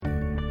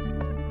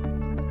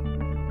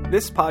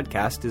This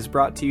podcast is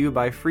brought to you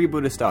by Free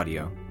Buddhist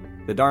Audio,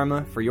 the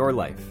Dharma for your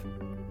life.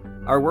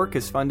 Our work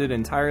is funded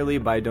entirely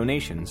by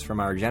donations from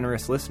our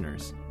generous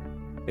listeners.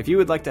 If you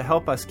would like to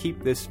help us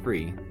keep this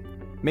free,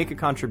 make a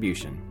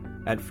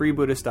contribution at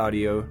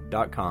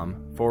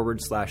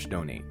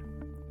freebuddhistaudio.com/donate.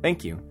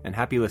 Thank you, and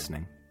happy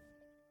listening.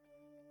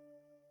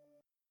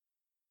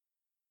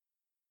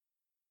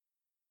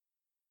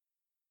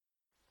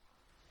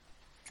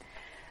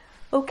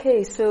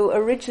 Okay, so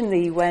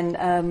originally when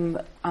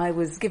I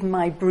was given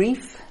my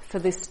brief for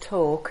this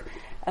talk,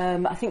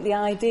 I think the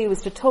idea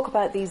was to talk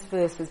about these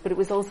verses, but it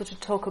was also to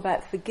talk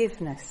about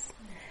forgiveness.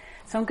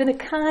 So I'm going to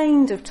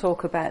kind of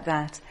talk about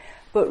that,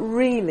 but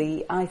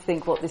really I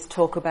think what this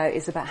talk about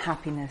is about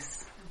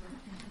happiness.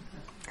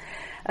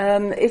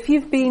 If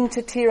you've been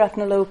to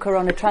Tiratnaloka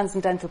on a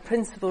Transcendental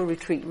Principle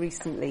retreat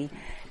recently,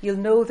 you'll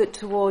know that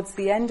towards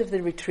the end of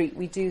the retreat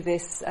we do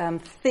this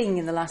thing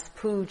in the last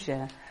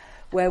puja,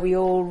 where we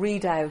all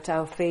read out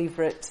our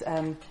favourite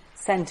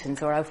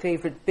sentence or our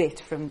favourite bit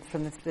from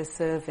the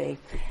survey.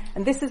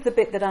 And this is the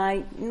bit that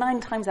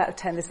 9 times out of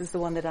 10, this is the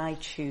one that I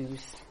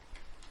choose.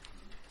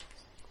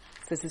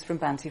 So this is from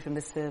Bhante from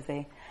the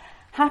survey.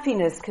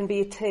 Happiness can be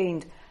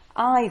attained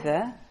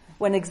either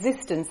when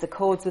existence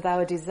accords with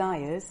our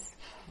desires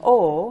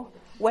or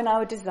when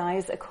our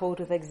desires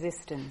accord with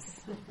existence.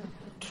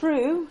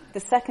 True, the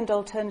second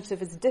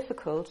alternative is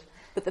difficult,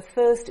 but the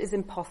first is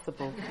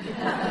impossible.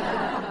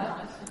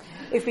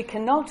 If we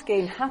cannot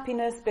gain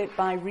happiness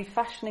by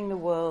refashioning the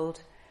world,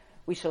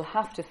 we shall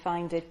have to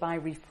find it by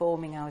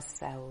reforming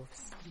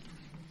ourselves.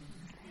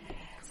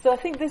 So I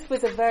think this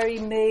was a very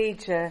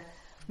major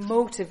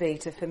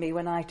motivator for me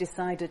when I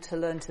decided to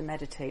learn to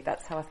meditate.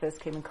 That's how I first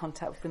came in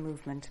contact with the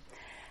movement.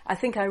 I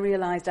think I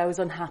realised I was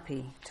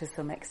unhappy to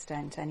some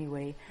extent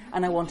anyway,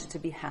 and I wanted to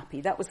be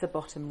happy. That was the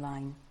bottom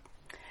line.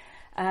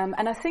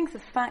 And I think the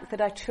fact that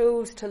I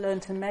chose to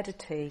learn to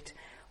meditate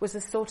was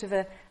a sort of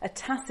a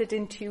tacit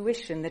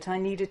intuition that I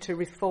needed to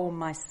reform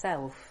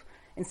myself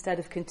instead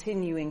of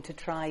continuing to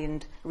try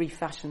and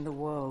refashion the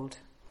world.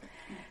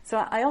 So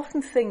I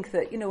often think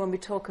that, when we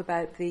talk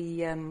about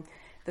the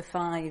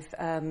 5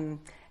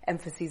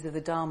 emphases of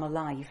the Dharma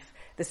life,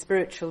 the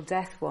spiritual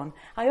death one,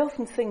 I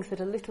often think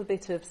that a little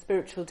bit of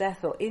spiritual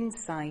death or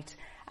insight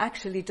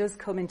actually does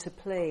come into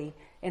play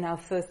in our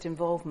first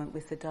involvement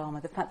with the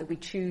Dharma. The fact that we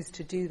choose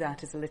to do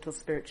that is a little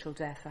spiritual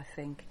death, I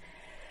think.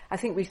 I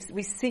think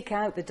we seek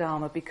out the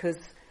Dharma because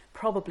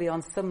probably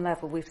on some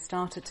level we've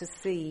started to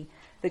see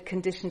that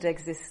conditioned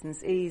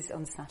existence is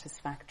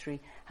unsatisfactory,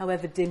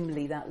 however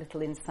dimly that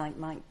little insight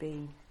might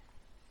be.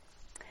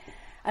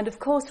 And of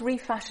course,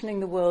 refashioning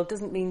the world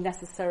doesn't mean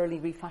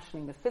necessarily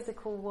refashioning the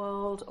physical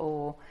world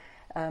or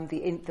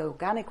the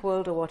organic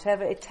world or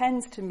whatever. It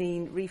tends to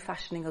mean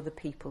refashioning other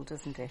people,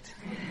 doesn't it?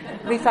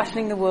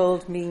 Refashioning the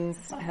world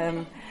means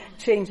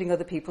changing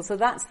other people. So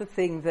that's the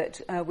thing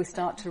that we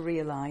start to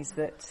realise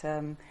that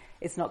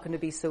it's not going to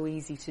be so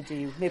easy to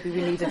do. Maybe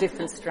we need a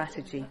different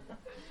strategy.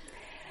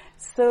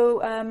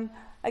 So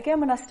again,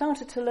 when I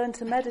started to learn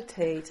to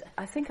meditate,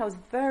 I think I was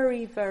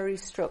very, very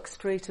struck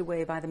straight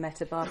away by the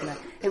Metta Bhavana.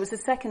 It was the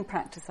second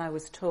practice I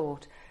was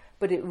taught,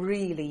 but it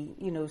really,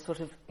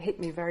 sort of hit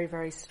me very,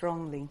 very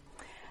strongly.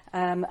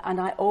 And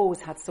I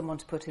always had someone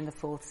to put in the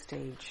 4th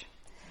stage.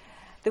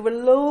 There were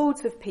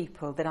loads of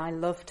people that I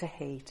loved to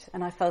hate,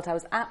 and I felt I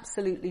was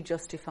absolutely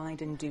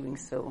justified in doing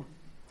so.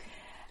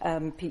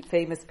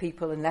 Famous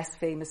people and less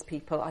famous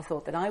people, I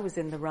thought that I was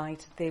in the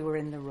right, they were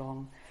in the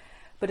wrong.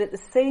 But at the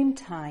same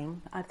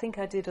time, I think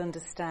I did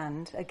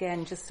understand,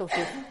 again, just sort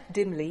of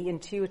dimly,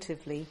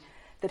 intuitively,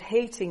 that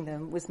hating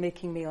them was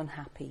making me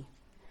unhappy.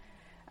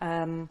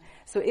 So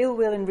ill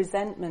will and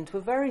resentment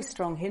were very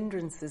strong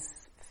hindrances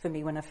for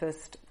me when I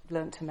first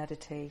learnt to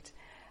meditate.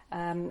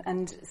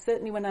 And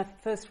certainly when I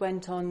first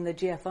went on the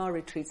GFR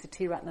retreats at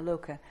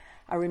Tiratnaloka,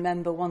 I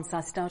remember once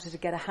I started to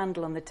get a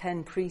handle on the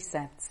 10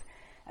 precepts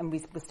and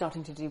we were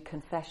starting to do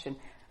confession.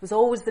 It was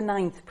always the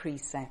 9th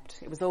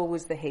precept. It was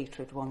always the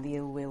hatred one, the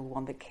ill will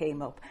one that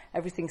came up.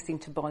 Everything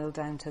seemed to boil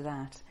down to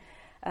that.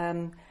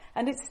 And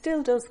it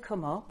still does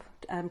come up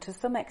to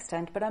some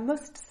extent, but I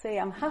must say,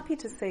 I'm happy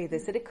to say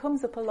this, that it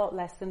comes up a lot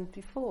less than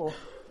before.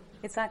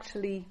 It's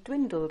actually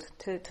dwindled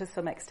to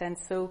some extent.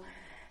 So,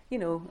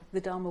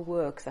 the Dharma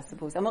works, I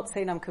suppose. I'm not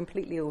saying I'm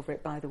completely over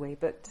it, by the way,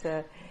 but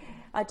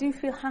I do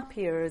feel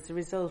happier as a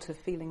result of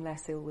feeling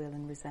less ill will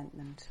and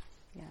resentment.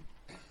 Yeah.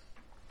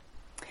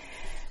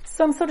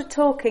 So I'm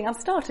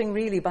starting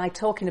really by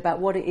talking about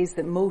what it is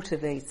that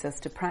motivates us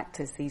to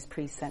practice these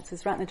precepts.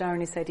 As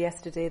Ratnadharani said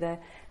yesterday,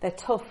 they're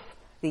tough,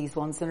 these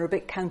ones, and are a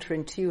bit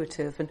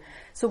counterintuitive. And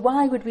so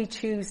why would we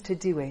choose to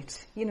do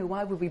it?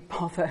 Why would we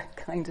bother,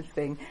 kind of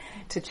thing,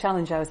 to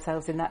challenge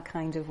ourselves in that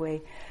kind of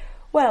way?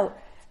 Well,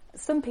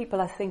 some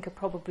people, I think, are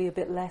probably a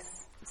bit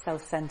less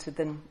self-centered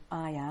than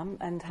I am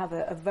and have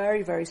a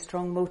very, very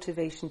strong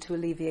motivation to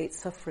alleviate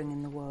suffering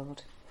in the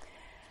world.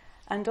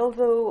 And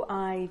although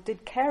I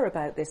did care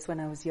about this when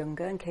I was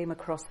younger and came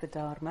across the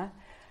Dharma,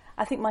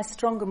 I think my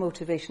stronger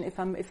motivation, if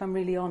I'm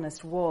really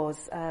honest,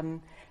 was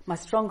my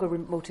stronger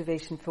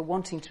motivation for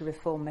wanting to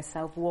reform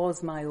myself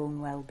was my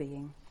own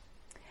well-being.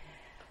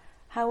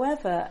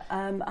 However,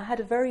 I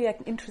had a very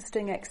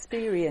interesting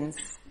experience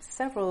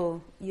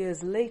several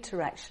years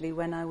later, actually,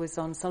 when I was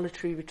on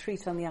solitary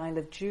retreat on the Isle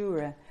of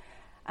Jura.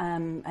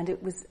 And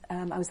it was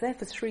I was there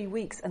for 3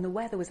 weeks, and the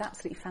weather was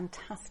absolutely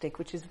fantastic,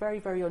 which is very,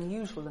 very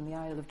unusual in the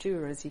Isle of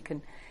Jura, as you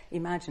can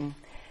imagine.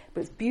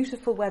 But it's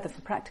beautiful weather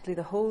for practically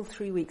the whole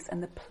 3 weeks,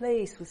 and the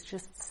place was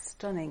just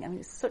stunning. I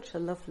mean, it's such a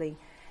lovely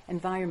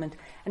environment.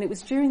 And it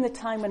was during the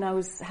time when I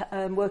was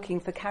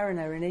working for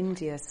Karuna in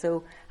India.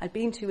 So I'd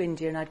been to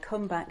India, and I'd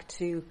come back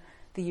to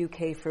the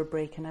UK for a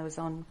break, and I was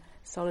on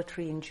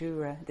solitary in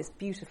Jura, this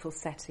beautiful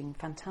setting,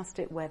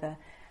 fantastic weather.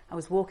 I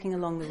was walking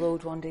along the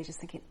road one day just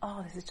thinking,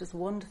 oh, this is just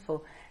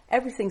wonderful.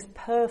 Everything's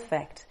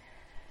perfect.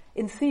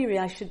 In theory,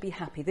 I should be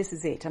happy. This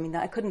is it. I mean,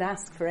 I couldn't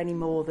ask for any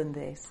more than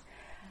this.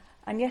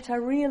 And yet I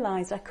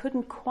realised I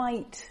couldn't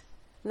quite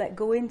let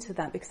go into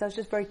that because I was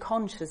just very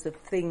conscious of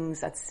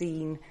things I'd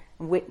seen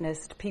and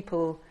witnessed,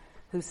 people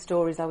whose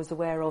stories I was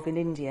aware of in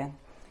India,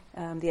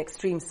 the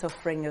extreme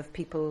suffering of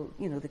people,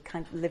 you know, the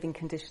kind of living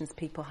conditions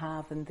people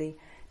have and the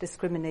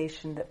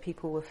discrimination that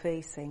people were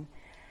facing.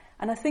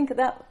 And I think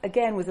that,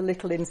 again, was a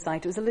little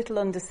insight. It was a little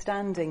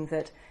understanding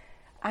that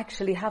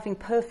actually having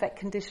perfect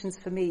conditions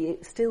for me,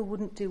 it still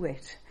wouldn't do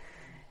it.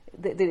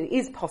 That it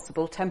is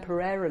possible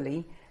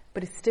temporarily,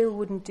 but it still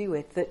wouldn't do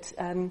it. That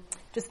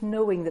just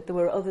knowing that there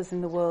were others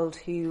in the world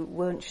who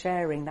weren't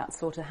sharing that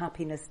sort of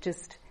happiness,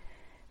 just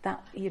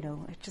that, you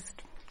know, it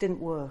just didn't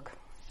work.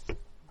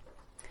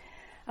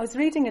 I was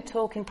reading a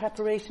talk in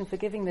preparation for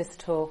giving this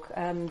talk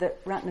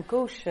that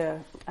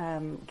Ratnaghosa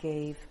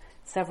gave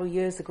several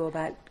years ago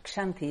about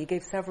Kshanti. He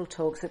gave several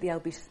talks at the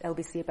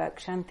LBC about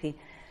Kshanti.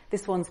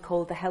 This one's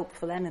called The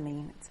Helpful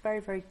Enemy. It's very,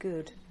 very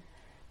good.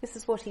 This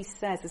is what he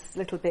says, this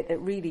little bit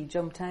that really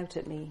jumped out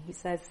at me. He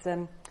says,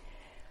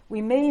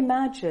 we may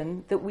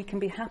imagine that we can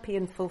be happy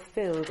and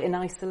fulfilled in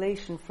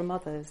isolation from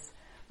others,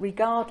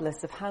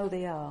 regardless of how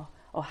they are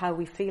or how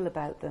we feel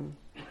about them.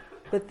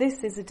 But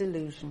this is a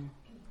delusion.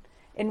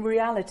 In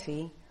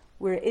reality,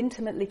 we're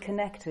intimately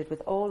connected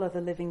with all other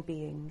living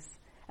beings,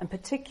 and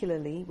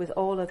particularly with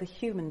all other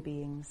human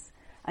beings,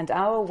 and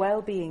our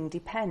well-being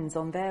depends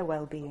on their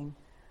well-being,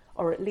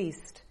 or at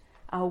least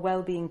our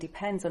well-being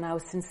depends on our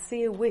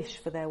sincere wish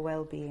for their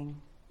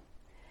well-being.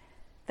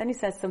 Then he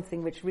says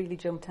something which really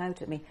jumped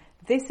out at me.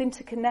 This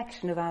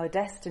interconnection of our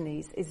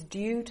destinies is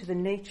due to the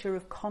nature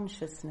of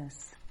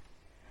consciousness.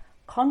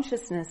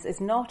 Consciousness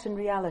is not in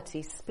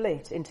reality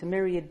split into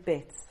myriad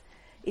bits,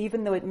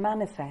 even though it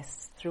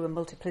manifests through a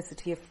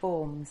multiplicity of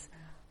forms.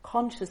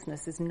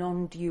 Consciousness is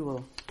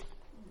non-dual.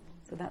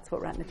 So that's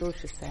what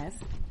Ratnaghosa says.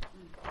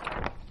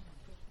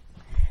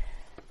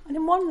 And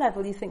in one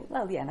level you think,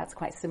 well, yeah, that's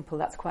quite simple,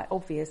 that's quite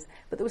obvious.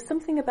 But there was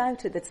something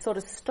about it that sort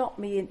of stopped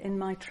me in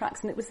my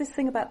tracks. And it was this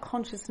thing about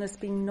consciousness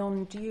being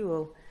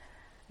non-dual.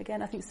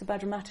 Again, I think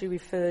Subhadramati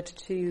referred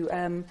to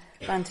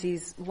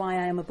Bhante's Why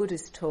I Am a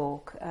Buddhist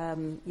talk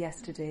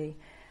yesterday.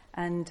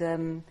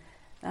 And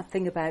that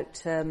thing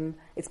about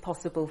it's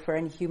possible for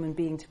any human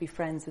being to be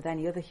friends with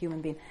any other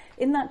human being.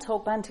 In that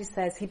talk, Bhante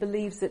says he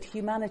believes that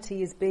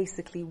humanity is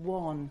basically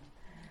one.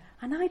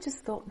 And I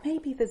just thought,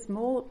 maybe there's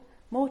more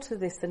to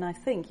this than I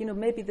think. You know,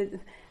 maybe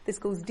this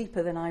goes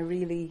deeper than I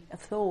really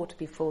have thought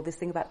before, this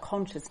thing about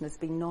consciousness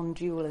being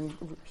non-dual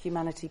and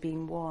humanity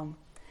being one.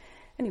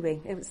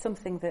 Anyway, it was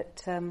something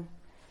that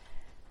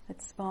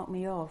sparked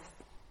me off.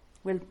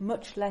 We're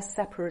much less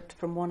separate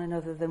from one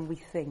another than we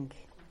think.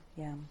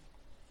 Yeah.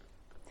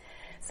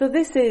 So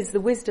this is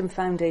the wisdom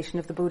foundation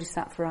of the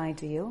Bodhisattva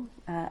ideal.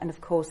 And of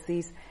course,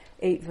 these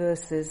 8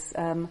 verses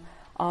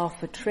are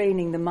for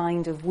training the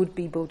mind of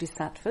would-be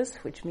bodhisattvas,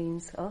 which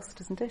means us,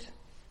 doesn't it?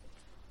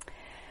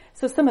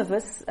 So some of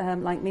us,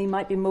 like me,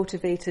 might be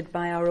motivated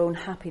by our own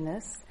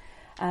happiness.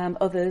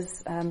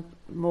 Others,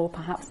 more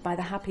perhaps by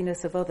the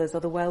happiness of others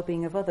or the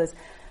well-being of others.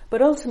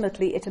 But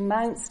ultimately, it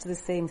amounts to the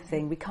same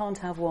thing. We can't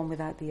have one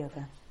without the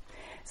other.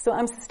 So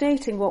I'm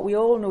stating what we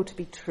all know to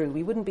be true.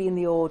 We wouldn't be in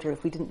the order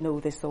if we didn't know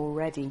this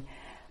already.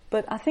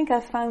 But I think I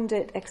found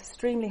it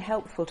extremely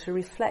helpful to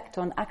reflect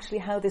on actually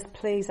how this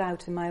plays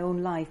out in my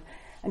own life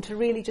and to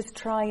really just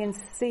try and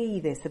see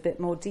this a bit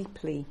more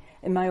deeply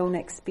in my own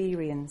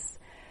experience.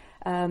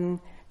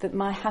 That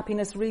my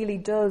happiness really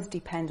does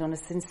depend on a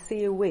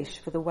sincere wish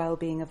for the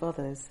well-being of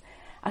others.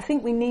 I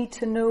think we need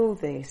to know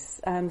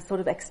this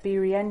sort of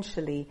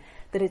experientially,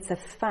 that it's a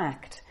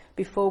fact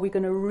before we're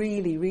going to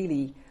really,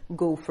 really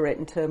go for it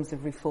in terms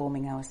of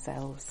reforming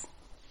ourselves.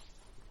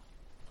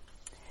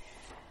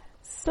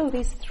 So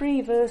these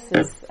 3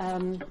 verses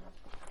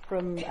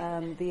from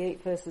the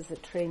 8 verses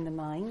that train the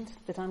mind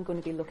that I'm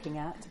going to be looking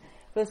at,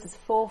 verses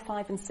 4,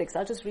 5 and 6,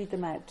 I'll just read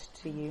them out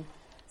to you.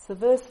 So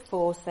verse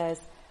 4 says,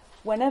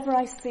 whenever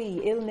I see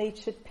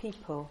ill-natured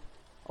people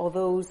or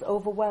those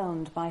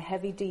overwhelmed by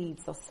heavy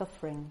deeds or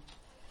suffering,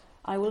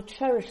 I will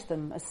cherish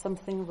them as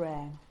something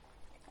rare,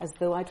 as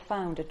though I'd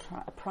found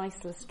a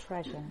priceless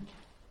treasure.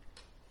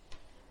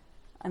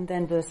 And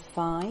then verse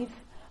 5,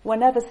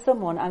 Whenever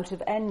someone out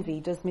of envy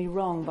does me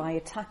wrong by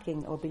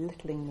attacking or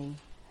belittling me,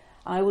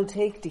 I will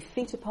take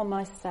defeat upon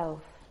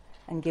myself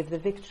and give the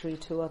victory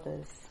to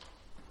others.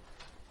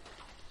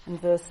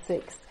 And verse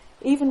 6,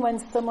 even when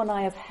someone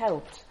I have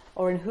helped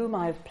or in whom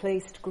I have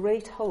placed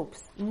great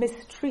hopes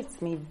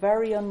mistreats me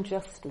very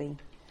unjustly,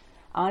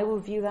 I will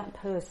view that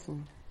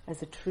person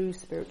as a true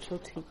spiritual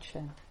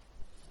teacher.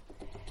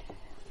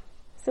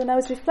 So when I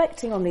was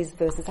reflecting on these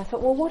verses, I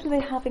thought, well, what do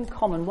they have in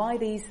common? Why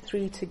these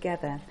three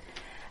together?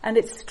 And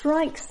it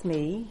strikes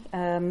me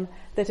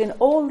that in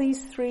all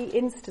these three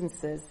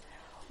instances,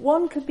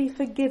 one could be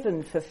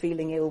forgiven for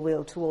feeling ill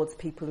will towards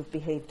people who've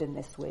behaved in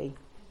this way.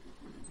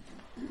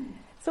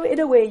 So in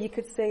a way, you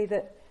could say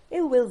that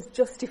ill will's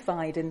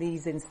justified in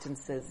these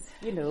instances,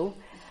 you know.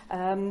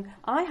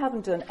 I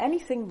haven't done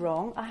anything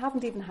wrong. I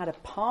haven't even had a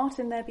part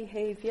in their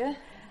behaviour.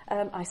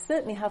 I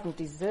certainly haven't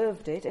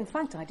deserved it. In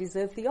fact, I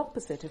deserve the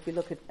opposite. If we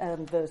look at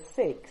verse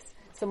 6,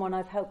 someone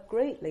I've helped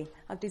greatly,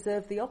 I've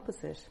deserved the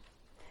opposite.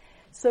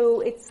 So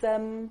it's,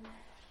 ill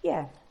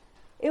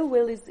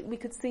will is, we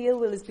could see ill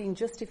will as being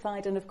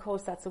justified, and of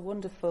course that's a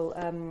wonderful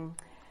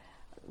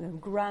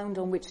ground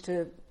on which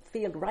to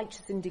feel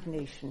righteous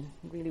indignation,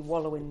 really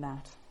wallow in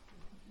that.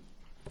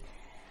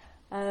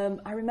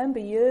 I remember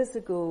years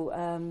ago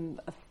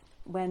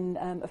when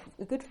a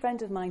good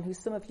friend of mine, who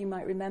some of you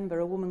might remember,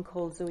 a woman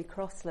called Zoe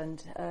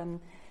Crossland,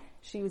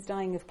 she was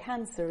dying of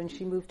cancer and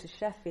she moved to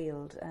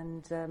Sheffield,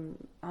 and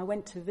I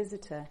went to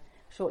visit her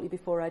shortly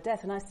before her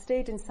death, and I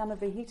stayed in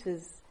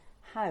Samavahita's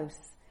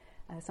house.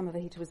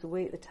 Samavahita was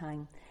away at the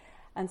time,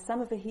 and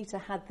Samavahita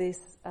had this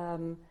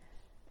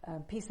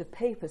piece of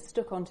paper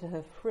stuck onto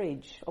her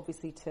fridge,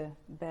 obviously to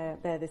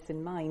bear this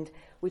in mind,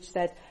 which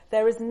said,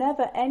 "There is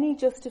never any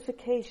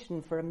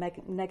justification for a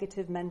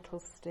negative mental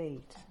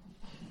state."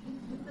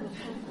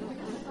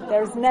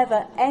 There is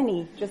never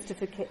any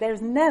justification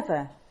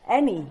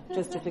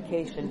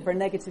for a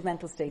negative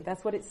mental state.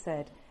 That's what it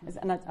said.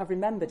 And I've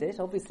remembered it.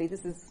 Obviously,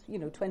 this is,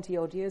 20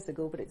 odd years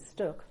ago, but it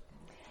stuck.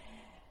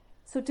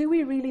 So do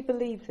we really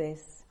believe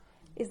this?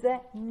 Is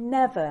there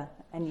never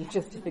any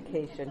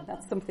justification?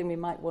 That's something we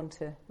might want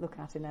to look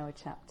at in our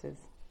chapters.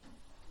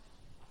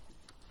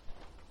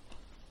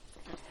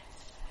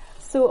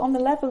 So on the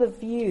level of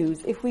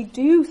views, if we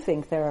do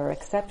think there are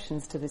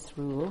exceptions to this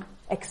rule,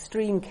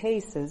 extreme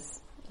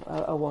cases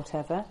or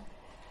whatever,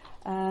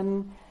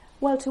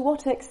 well, to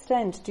what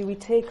extent do we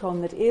take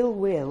on that ill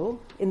will,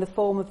 in the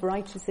form of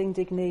righteous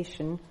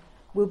indignation,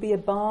 will be a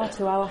bar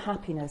to our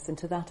happiness and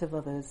to that of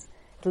others?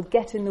 It'll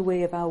get in the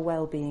way of our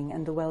well-being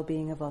and the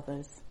well-being of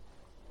others.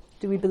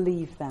 Do we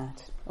believe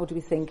that? Or do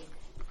we think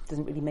it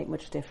doesn't really make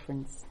much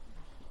difference?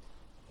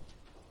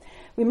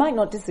 We might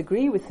not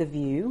disagree with the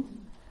view,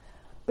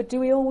 but do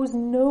we always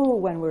know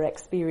when we're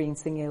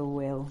experiencing ill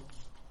will?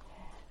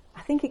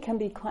 I think it can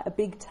be quite a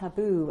big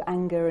taboo,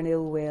 anger and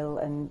ill will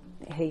and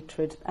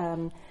hatred.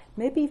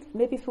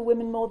 Maybe for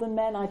women more than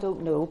men, I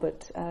don't know,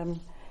 but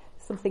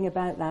something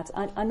about that.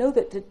 I know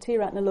that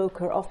Tirat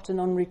Naloka are often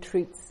on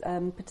retreats,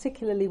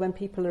 particularly when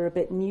people are a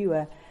bit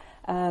newer.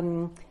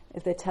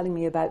 If they're telling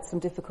me about some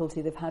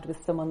difficulty they've had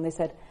with someone, they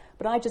said,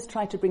 but I just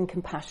try to bring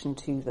compassion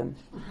to them.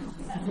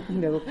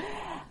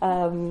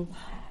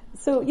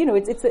 So,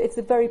 it's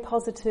a very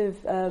positive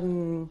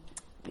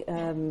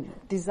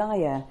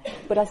desire,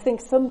 but I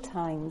think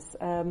sometimes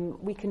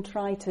we can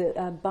try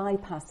to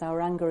bypass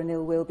our anger and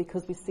ill will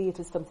because we see it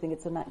as something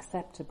that's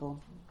unacceptable.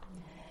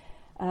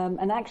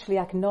 And actually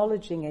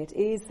acknowledging it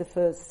is the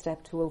first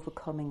step to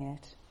overcoming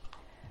it.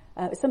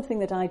 It's something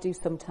that I do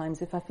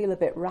sometimes. If I feel a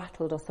bit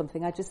rattled or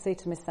something, I just say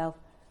to myself,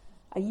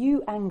 are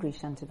you angry,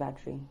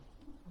 Shantivadri?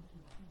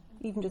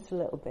 Even just a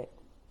little bit.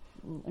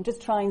 And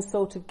just try and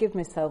sort of give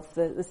myself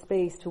the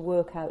space to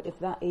work out if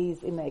that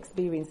is, in my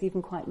experience,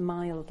 even quite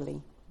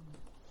mildly.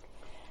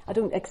 I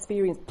don't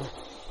experience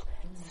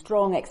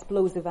strong,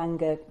 explosive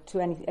anger to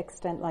any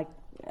extent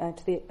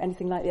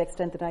anything like the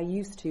extent that I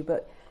used to,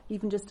 but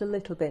even just a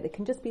little bit. It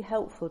can just be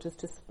helpful just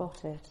to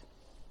spot it.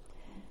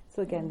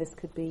 So again, this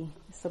could be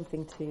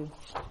something to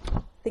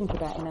think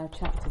about in our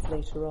chapters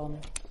later on.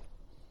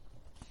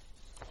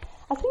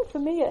 I think for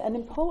me an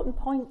important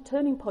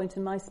turning point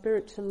in my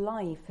spiritual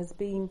life has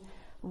been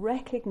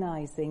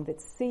recognising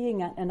that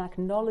seeing and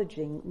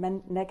acknowledging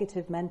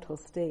negative mental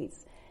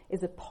states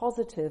is a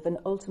positive and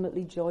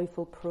ultimately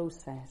joyful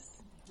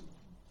process.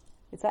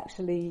 It's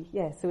actually,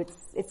 so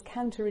it's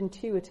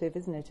counterintuitive,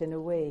 isn't it, in a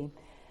way?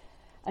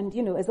 And,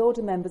 as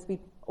order members, we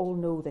all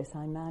know this,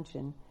 I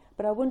imagine.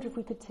 But I wonder if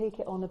we could take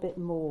it on a bit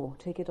more,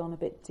 take it on a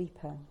bit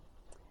deeper.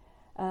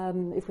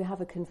 If we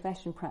have a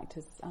confession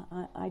practice,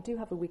 I do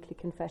have a weekly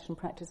confession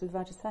practice with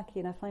Vajasaki,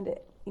 and I find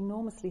it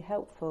enormously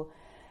helpful.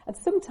 And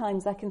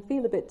sometimes I can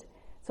feel a bit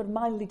sort of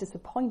mildly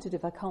disappointed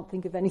if I can't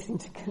think of anything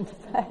to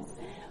confess.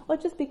 Well,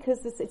 just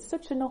because it's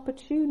such an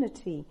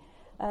opportunity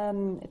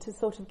to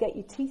sort of get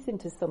your teeth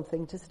into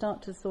something, to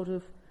start to sort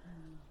of,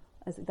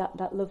 as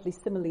that lovely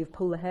simile of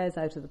pull the hairs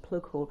out of the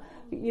plug hole,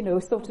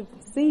 sort of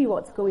see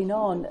what's going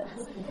on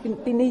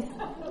beneath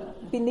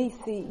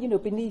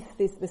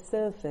the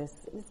surface.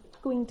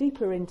 going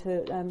deeper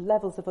into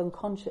levels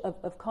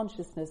of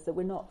consciousness that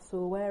we're not so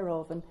aware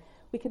of, and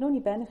we can only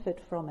benefit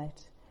from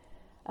it.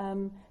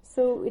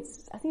 So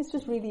I think it's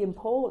just really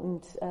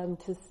important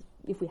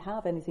if we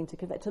have anything to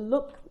confess, to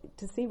look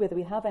to see whether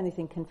we have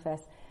anything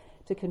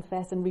to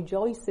confess and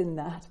rejoice in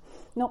that,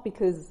 not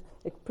because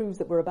it proves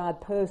that we're a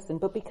bad person,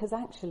 but because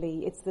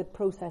actually it's the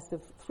process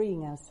of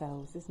freeing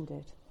ourselves, isn't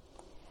it?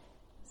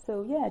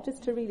 So yeah,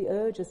 just to really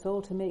urge us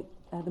all to make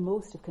the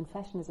most of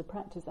confession as a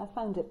practice. I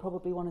found it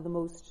probably one of the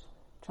most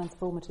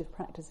transformative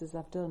practices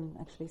I've done,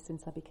 actually,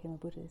 since I became a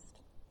Buddhist.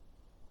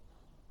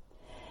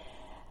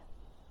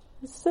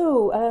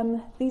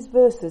 So these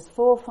verses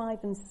 4,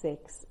 5 and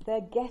 6,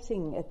 they're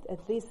getting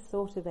at this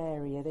sort of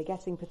area. They're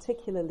getting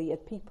particularly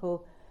at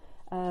people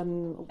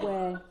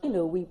where,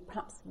 we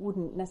perhaps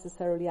wouldn't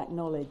necessarily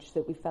acknowledge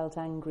that we felt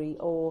angry,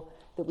 or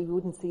that we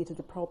wouldn't see it as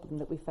a problem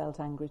that we felt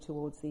angry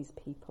towards these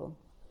people.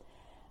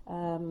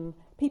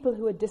 People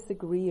who are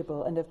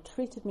disagreeable and have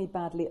treated me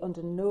badly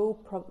under no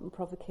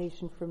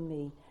provocation from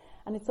me.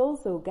 And it's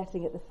also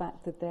getting at the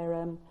fact that they're,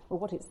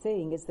 what it's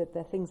saying is that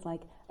they're things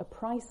like a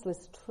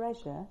priceless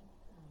treasure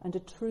and a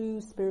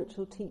true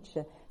spiritual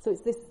teacher. So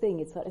it's this thing,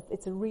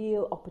 it's a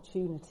real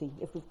opportunity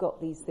if we've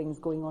got these things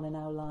going on in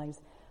our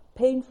lives.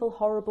 Painful,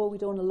 horrible, we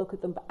don't want to look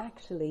at them, but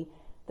actually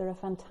they're a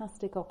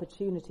fantastic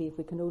opportunity if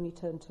we can only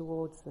turn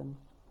towards them.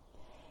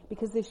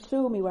 Because they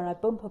show me where I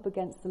bump up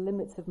against the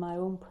limits of my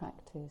own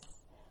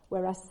practice,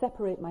 where I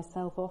separate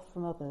myself off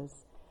from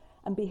others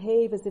and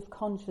behave as if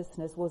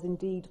consciousness was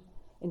indeed,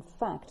 in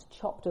fact,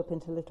 chopped up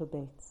into little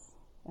bits,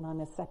 and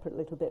I'm a separate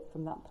little bit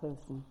from that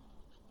person.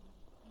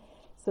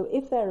 So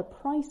if they're a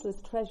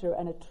priceless treasure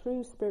and a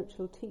true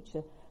spiritual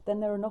teacher, then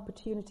they're an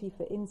opportunity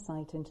for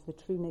insight into the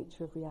true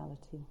nature of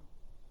reality.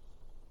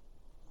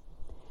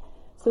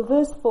 So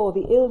verse 4,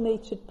 the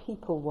ill-natured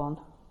people one.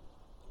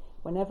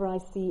 Whenever I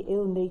see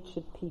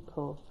ill-natured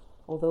people,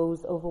 or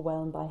those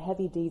overwhelmed by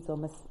heavy deeds or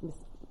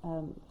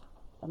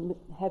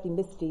heavy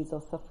misdeeds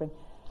or suffering,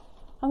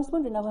 I was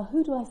wondering now,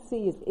 who do I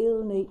see as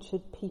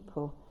ill-natured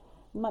people?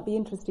 It might be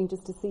interesting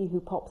just to see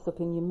who pops up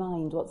in your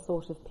mind, what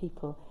sort of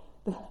people.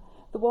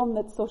 The one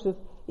that sort of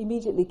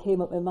immediately came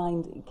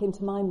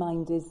to my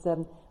mind is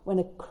when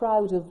a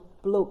crowd of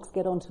blokes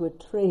get onto a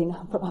train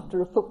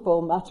after a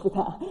football match with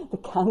the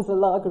cans of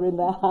lager in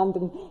their hand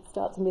and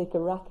start to make a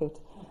racket.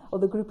 Or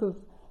the group of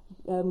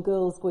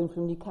girls going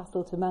from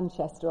Newcastle to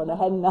Manchester on a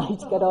hen night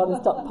get on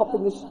and start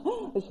popping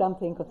the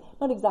champagne cork.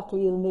 Not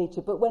exactly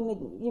ill-natured, but when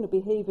they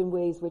behave in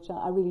ways which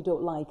I really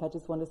don't like, I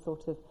just want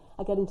to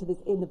I get into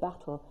this inner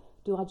battle.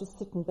 Do I just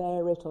sit and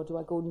bear it, or do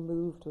I go and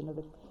move to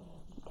another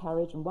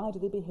carriage? And why do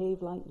they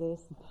behave like this?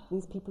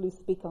 These people who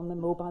speak on their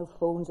mobile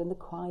phones in the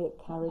quiet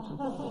carriage, and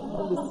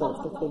all these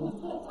sorts of things.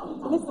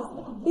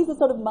 So these are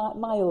sort of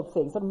mild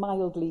things, sort of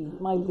mildly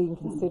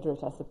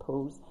inconsiderate, I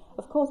suppose.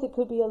 Of course, it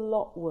could be a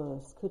lot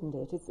worse, couldn't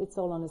it? It's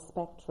all on a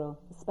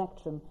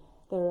spectrum.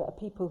 There are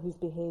people whose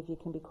behaviour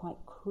can be quite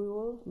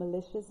cruel,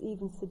 malicious,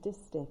 even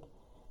sadistic.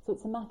 So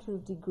it's a matter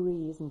of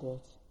degree, isn't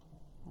it?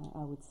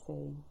 I would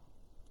say.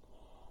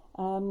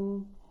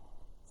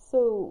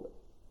 So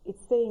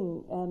it's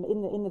saying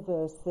in the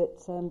verse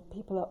that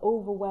people are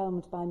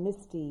overwhelmed by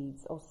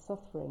misdeeds or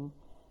suffering.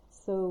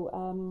 So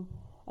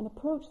an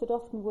approach that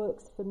often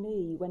works for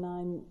me when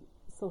I'm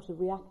sort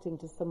of reacting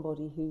to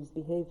somebody who's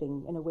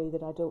behaving in a way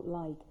that I don't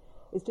like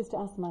is just to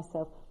ask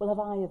myself, well, have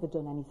I ever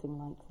done anything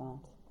like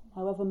that?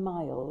 However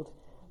mild,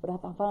 but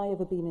have I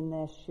ever been in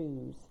their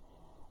shoes?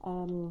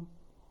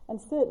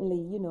 And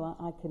certainly,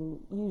 I can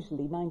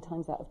usually 9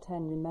 times out of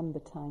 10 remember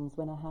times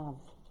when I have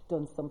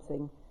done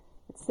something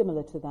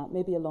similar to that,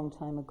 maybe a long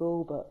time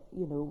ago, but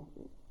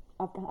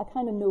I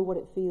kind of know what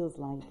it feels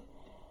like.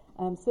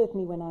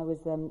 Certainly when I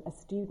was a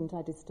student,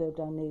 I disturbed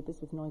our neighbours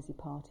with noisy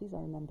parties.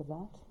 I remember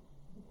that.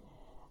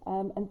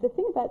 And the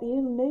thing about the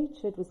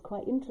ill-natured was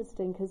quite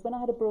interesting, because when I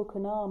had a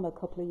broken arm a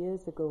couple of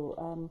years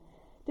ago,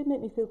 it did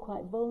make me feel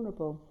quite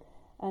vulnerable.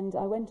 And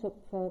I went up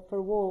for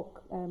a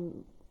walk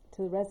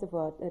to the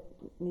reservoir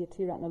near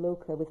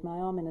Tiratnaloka with my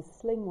arm in a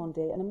sling one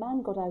day, and a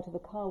man got out of a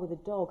car with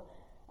a dog,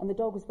 and the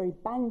dog was very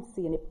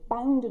bouncy, and it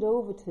bounded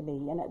over to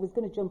me, and it was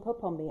going to jump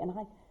up on me, and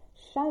I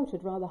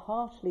shouted rather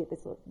harshly at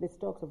this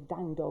dog, sort of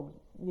down dog,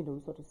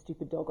 sort of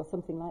stupid dog or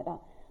something like that,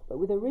 but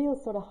with a real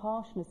sort of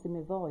harshness in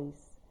my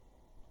voice.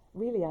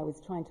 Really, I was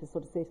trying to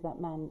sort of say to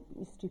that man,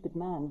 you stupid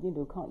man,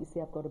 can't you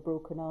see I've got a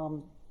broken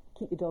arm,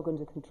 keep your dog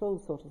under control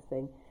sort of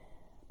thing.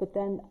 But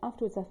then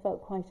afterwards I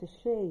felt quite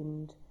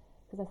ashamed,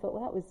 because I thought,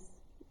 well, that was,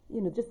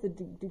 just the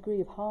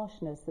degree of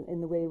harshness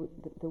in the way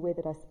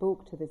that I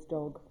spoke to this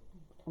dog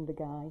and the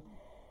guy.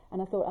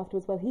 And I thought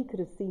afterwards, well, he could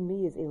have seen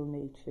me as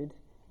ill-natured,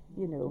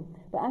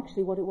 But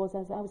actually what it was, I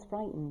was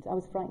frightened. I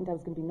was frightened I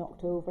was going to be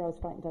knocked over. I was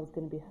frightened I was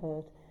going to be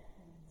hurt.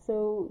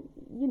 So,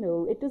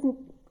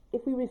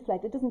 if we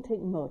reflect, it doesn't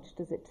take much,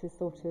 does it, to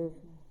sort of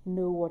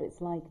know what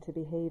it's like to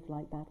behave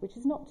like that, which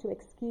is not to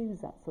excuse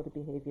that sort of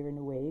behaviour in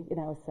a way, in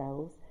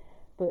ourselves,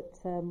 but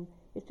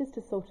it's just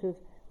to sort of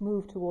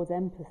move towards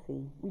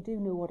empathy. We do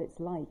know what it's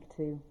like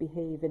to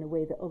behave in a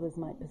way that others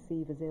might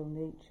perceive as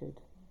ill-natured.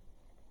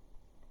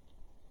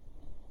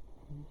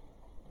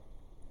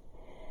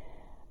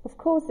 Of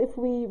course, if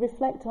we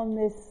reflect on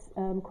this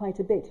quite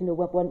a bit,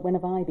 when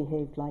have I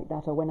behaved like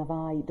that, or when have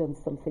I done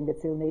something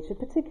that's ill-natured,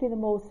 particularly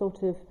the more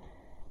sort of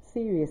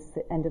serious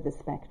end of the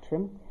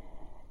spectrum,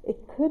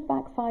 it could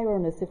backfire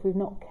on us if we're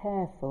not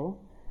careful.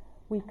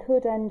 We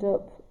could end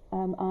up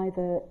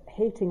either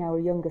hating our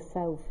younger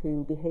self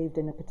who behaved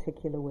in a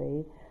particular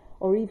way,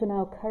 or even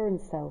our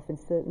current self in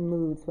certain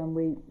moods when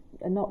we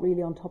are not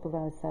really on top of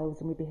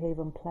ourselves and we behave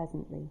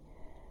unpleasantly.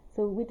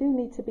 So we do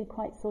need to be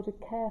quite sort of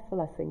careful,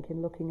 I think,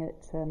 in looking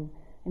at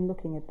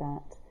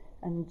that,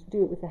 and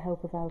do it with the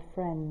help of our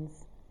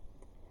friends.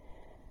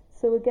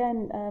 So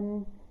again,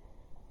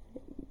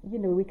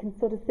 we can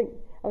sort of think.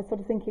 I was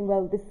sort of thinking,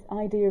 well, this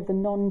idea of the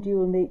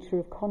non-dual nature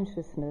of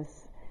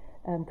consciousness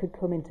could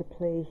come into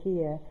play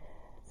here.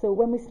 So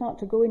when we start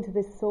to go into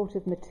this sort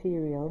of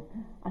material,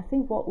 I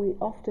think what we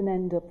often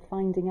end up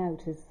finding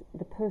out is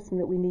the person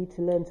that we need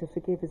to learn to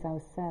forgive is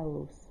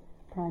ourselves,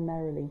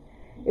 primarily.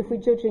 If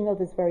we're judging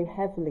others very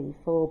heavily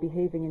for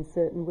behaving in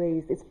certain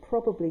ways, it's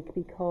probably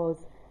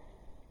because,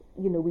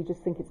 we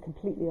just think it's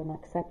completely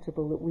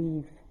unacceptable that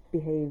we've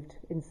behaved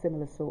in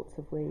similar sorts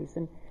of ways.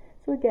 And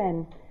so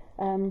again,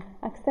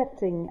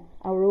 accepting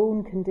our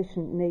own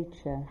conditioned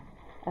nature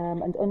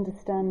and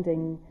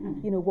understanding,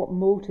 what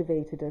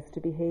motivated us to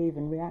behave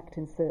and react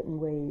in certain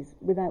ways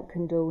without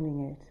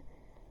condoning it.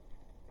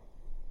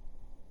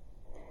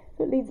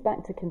 So it leads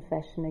back to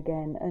confession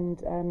again,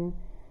 and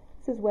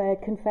this is where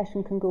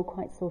confession can go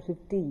quite sort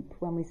of deep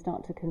when we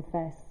start to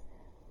confess,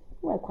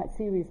 quite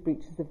serious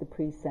breaches of the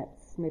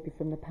precepts, maybe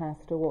from the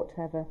past or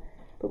whatever.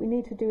 But we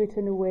need to do it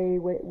in a way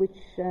where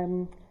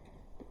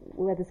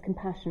there's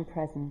compassion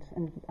present,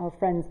 and our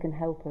friends can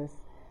help us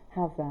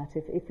have that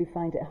if we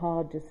find it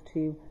hard just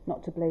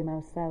not to blame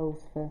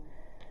ourselves for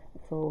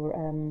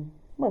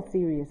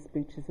serious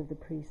breaches of the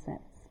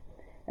precepts.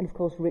 And of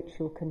course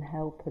ritual can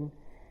help, and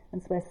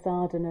so where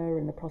sadhana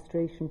and the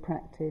prostration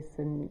practice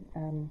and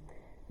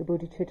the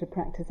bodhicitta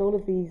practice, all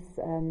of these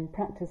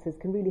practices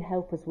can really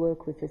help us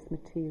work with this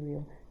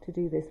material to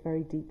do this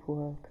very deep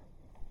work.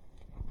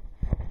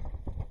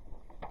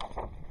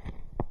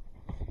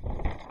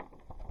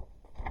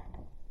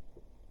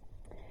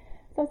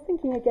 So I was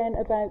thinking again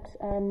about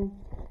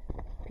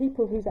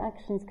people whose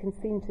actions can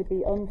seem to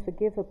be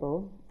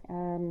unforgivable,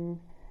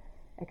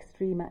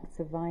 extreme acts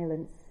of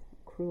violence,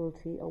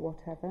 cruelty or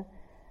whatever.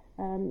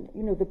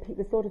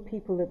 The sort of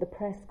people that the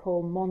press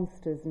call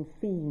monsters and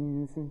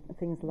fiends and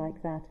things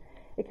like that.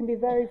 It can be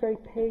very, very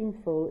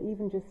painful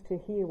even just to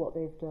hear what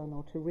they've done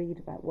or to read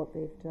about what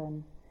they've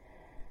done.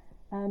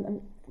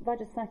 And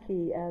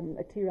Vajasaki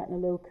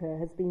Atiratnaloka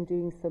has been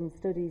doing some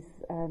studies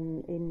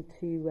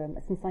into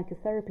some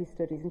psychotherapy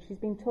studies, and she's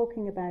been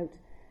talking about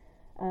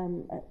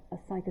a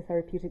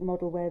psychotherapeutic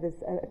model where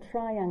there's a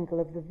triangle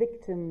of the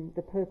victim,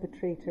 the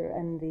perpetrator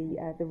and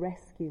the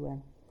rescuer.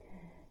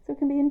 So it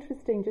can be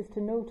interesting just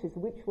to notice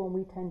which one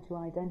we tend to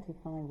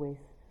identify with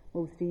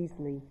most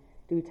easily.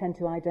 Do we tend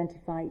to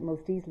identify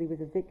most easily with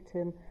the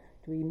victim?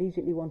 Do we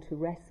immediately want to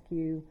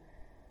rescue?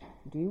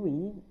 Do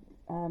we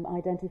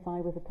identify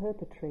with the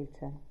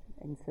perpetrator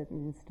in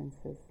certain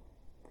instances?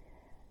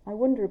 I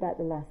wonder about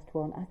the last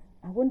one.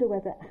 I wonder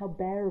how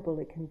bearable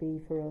it can be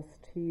for us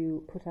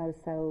to put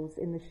ourselves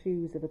in the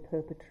shoes of a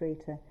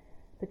perpetrator,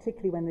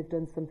 particularly when they've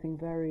done something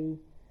very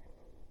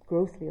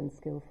grossly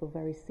unskillful,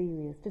 very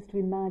serious, just to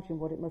imagine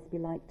what it must be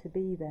like to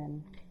be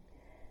them.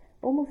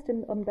 Almost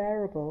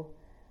unbearable.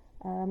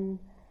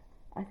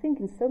 I think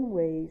in some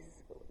ways,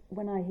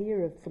 when I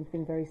hear of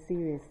something very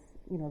serious,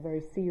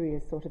 very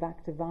serious sort of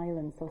act of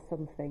violence or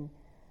something,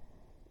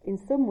 in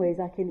some ways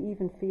I can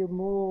even feel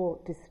more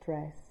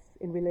distress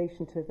in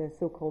relation to the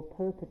so-called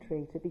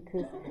perpetrator,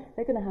 because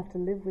they're going to have to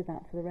live with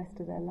that for the rest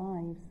of their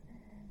lives.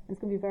 And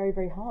it's going to be very,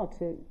 very hard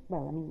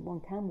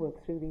one can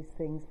work through these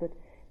things, but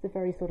it's a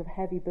very sort of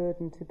heavy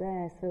burden to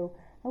bear. So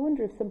I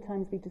wonder if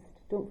sometimes we just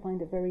don't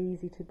find it very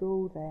easy to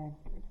go there.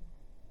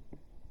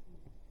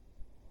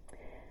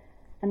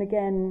 And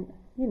again,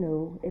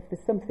 if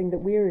there's something that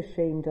we're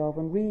ashamed of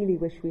and really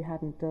wish we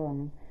hadn't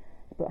done,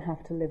 but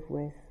have to live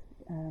with,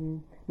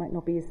 might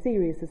not be as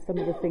serious as some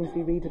of the things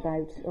we read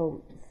about or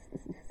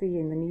see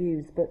in the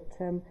news, but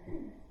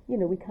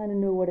we kind of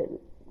know what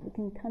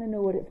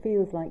it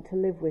feels like to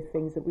live with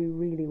things that we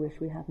really wish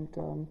we hadn't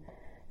done.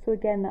 So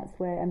again, that's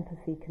where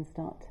empathy can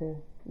start to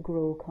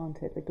grow,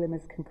 can't it? The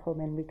glimmers can come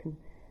in. We can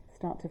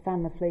start to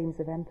fan the flames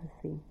of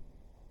empathy.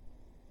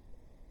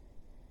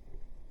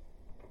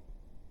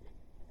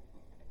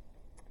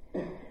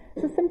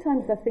 So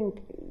sometimes I think,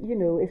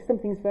 if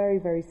something's very,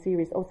 very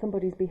serious, or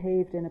somebody's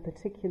behaved in a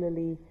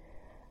particularly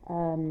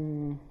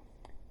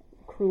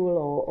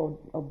cruel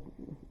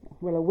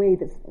or a way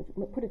that's,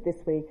 put it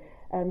this way,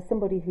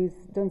 somebody who's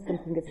done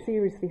something that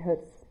seriously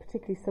hurts,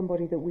 particularly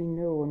somebody that we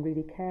know and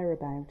really care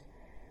about,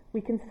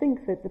 we can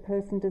think that the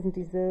person doesn't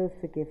deserve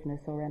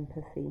forgiveness or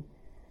empathy,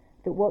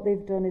 that what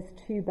they've done is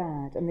too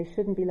bad and they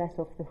shouldn't be let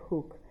off the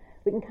hook.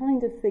 We can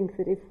kind of think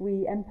that if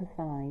we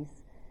empathise,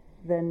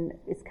 then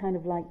it's kind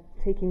of like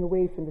taking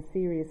away from the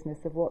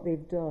seriousness of what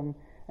they've done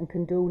and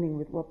condoning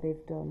with what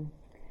they've done.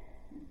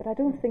 But I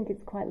don't think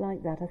it's quite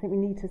like that. I think we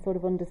need to sort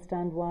of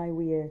understand why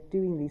we are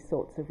doing these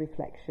sorts of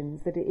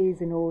reflections, that it is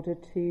in order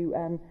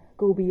to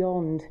go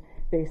beyond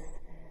this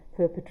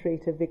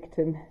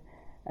perpetrator-victim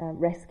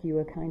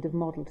rescuer kind of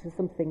model to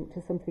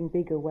something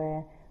bigger,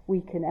 where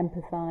we can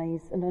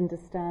empathise and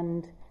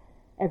understand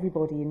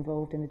everybody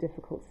involved in a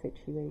difficult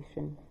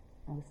situation,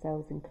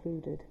 ourselves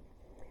included.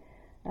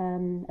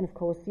 And of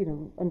course,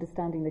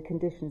 understanding the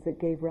conditions that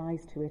gave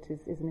rise to it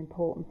is an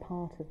important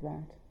part of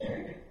that.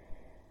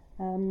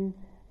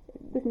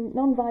 With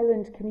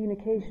non-violent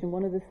communication,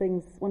 one of the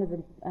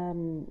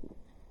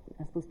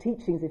I suppose,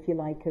 teachings, if you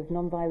like, of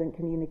non-violent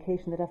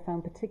communication that I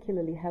found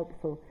particularly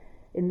helpful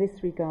in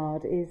this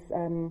regard is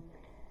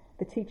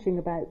the teaching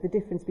about the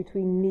difference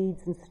between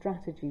needs and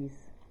strategies.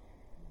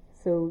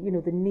 So,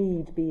 the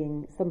need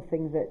being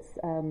something that's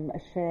a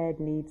shared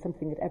need,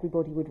 something that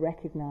everybody would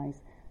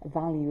recognise, a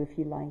value, if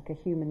you like, a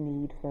human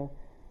need for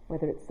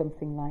whether it's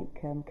something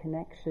like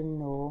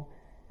connection or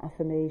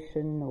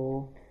affirmation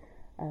or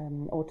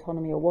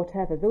autonomy or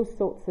whatever, those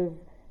sorts of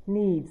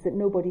needs that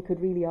nobody could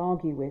really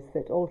argue with,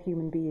 that all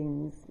human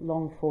beings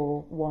long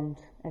for, want,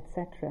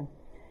 etc.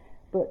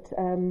 But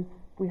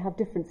we have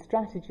different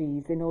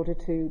strategies in order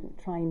to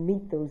try and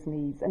meet those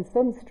needs, and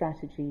some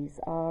strategies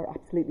are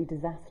absolutely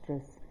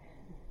disastrous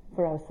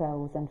for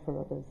ourselves and for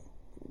others,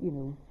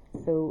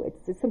 So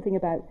it's something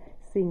about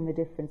seeing the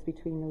difference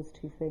between those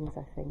two things,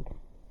 I think.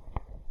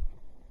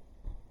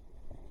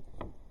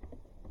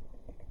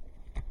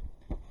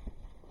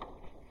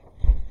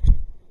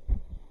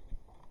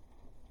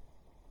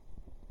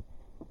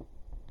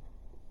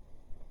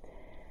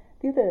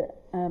 The other,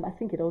 I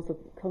think it also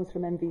comes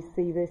from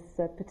MVC, this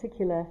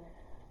particular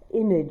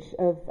image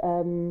of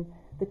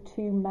the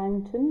two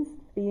mountains,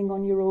 being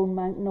on your own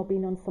mountain or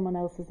being on someone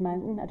else's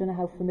mountain. I don't know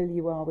how familiar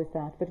you are with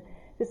that, but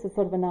this is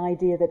sort of an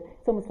idea that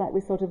it's almost like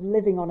we're sort of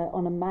living on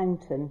a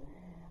mountain,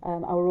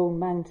 our own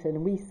mountain,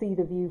 and we see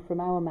the view from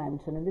our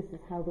mountain, and this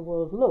is how the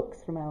world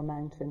looks from our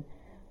mountain.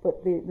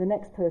 But the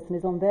next person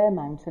is on their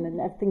mountain,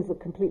 and things look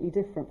completely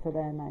different from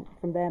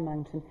their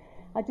mountain.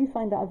 I do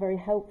find that a very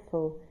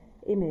helpful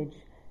image.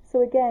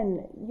 So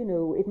again,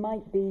 it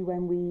might be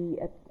when we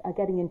are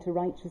getting into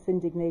righteous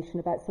indignation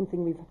about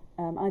something we've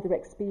either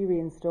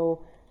experienced or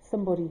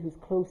somebody who's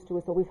close to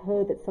us, or we've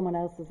heard that someone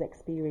else has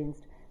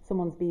experienced,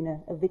 someone's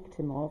been a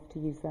victim of, to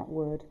use that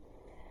word.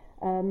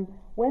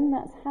 When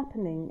that's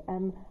happening,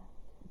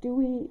 do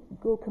we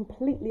go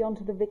completely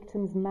onto the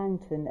victim's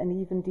mountain and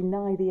even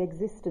deny the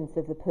existence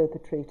of the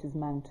perpetrator's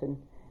mountain?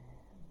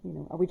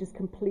 Are we just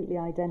completely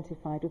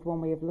identified with one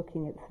way of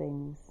looking at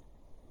things?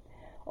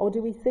 Or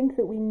do we think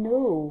that we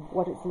know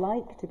what it's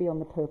like to be on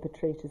the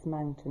perpetrator's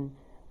mountain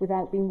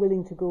without being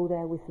willing to go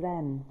there with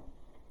them,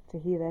 to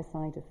hear their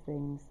side of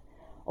things?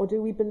 Or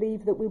do we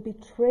believe that we'll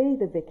betray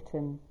the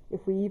victim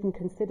if we even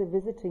consider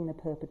visiting the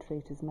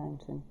perpetrator's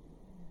mountain?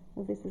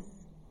 Well, this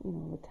is,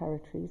 the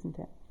territory, isn't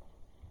it?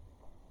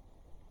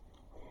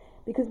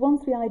 Because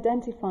once we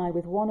identify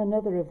with one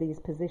another of these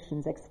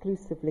positions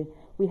exclusively,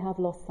 we have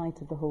lost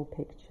sight of the whole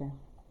picture.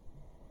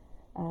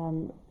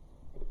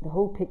 The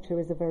whole picture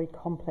is a very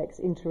complex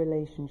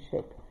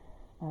interrelationship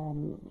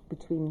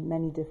between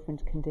many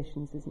different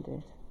conditions, isn't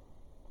it?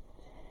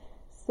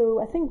 So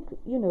I think,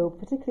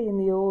 particularly in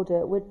the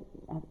order,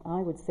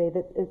 I would say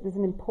that there's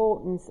an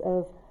importance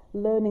of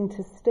learning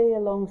to stay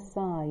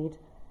alongside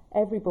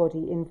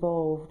everybody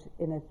involved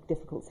in a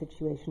difficult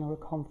situation or a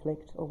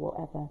conflict or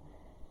whatever,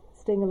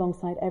 staying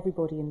alongside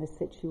everybody in this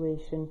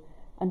situation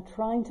and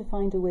trying to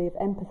find a way of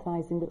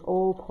empathising with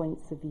all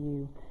points of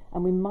view.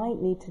 And we might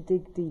need to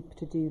dig deep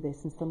to do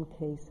this in some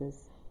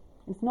cases.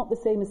 It's not the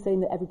same as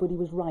saying that everybody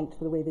was right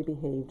for the way they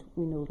behaved,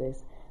 we know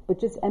this, but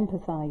just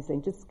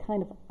empathising, just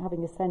kind of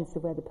having a sense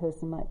of where the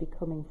person might be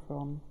coming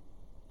from.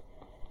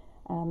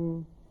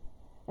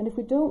 And if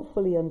we don't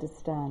fully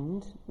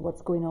understand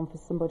what's going on for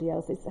somebody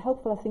else, it's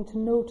helpful, I think, to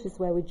notice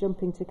where we're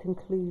jumping to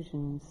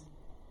conclusions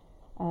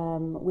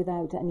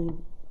without any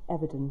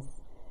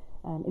evidence.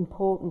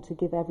 Important to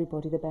give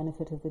everybody the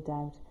benefit of the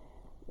doubt.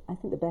 I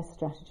think the best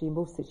strategy in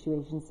most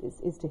situations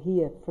is to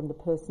hear from the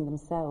person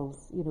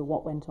themselves,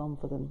 what went on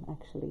for them,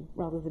 actually,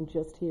 rather than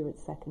just hear it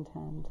second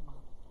hand.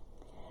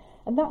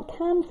 And that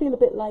can feel a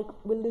bit like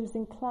we're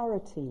losing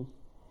clarity.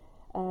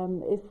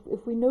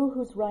 If we know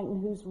who's right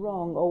and who's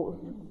wrong, or,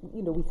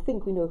 we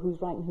think we know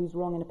who's right and who's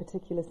wrong in a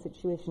particular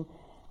situation,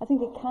 I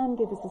think it can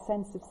give us a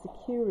sense of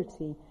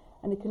security,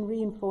 and it can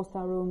reinforce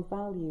our own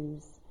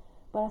values.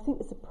 But I think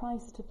there's a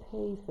price to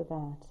pay for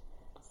that.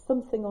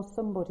 Something or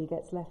somebody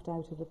gets left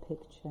out of the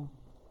picture.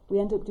 We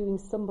end up doing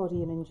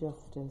somebody an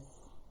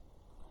injustice.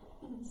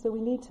 So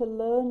we need to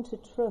learn to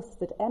trust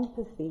that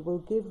empathy will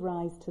give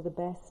rise to the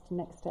best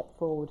next step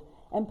forward.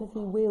 Empathy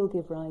will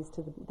give rise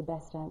to the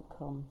best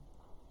outcome.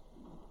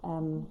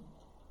 The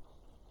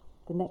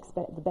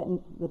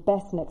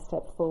best next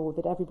step forward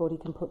that everybody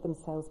can put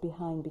themselves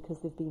behind because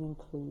they've been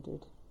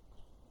included.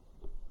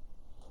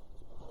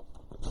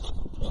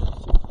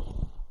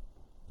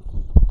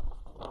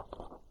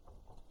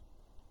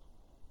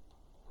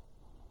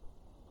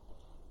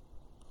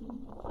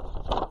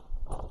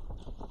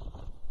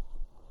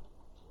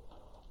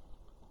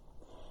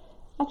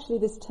 Actually,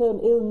 this term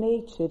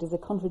ill-natured is a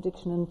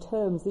contradiction in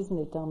terms, isn't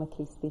it,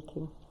 dharmically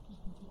speaking?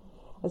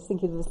 I was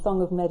thinking of the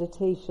Song of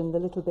Meditation, the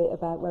little bit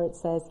about where it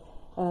says,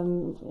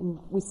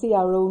 we see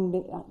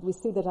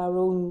that our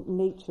own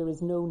nature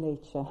is no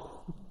nature.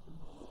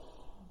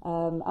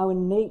 Our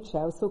nature,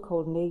 our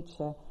so-called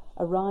nature,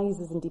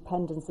 arises in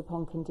dependence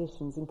upon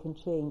conditions and can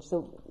change.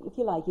 So, if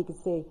you like, you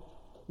could say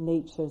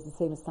nature is the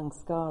same as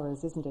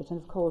samskaras, isn't it?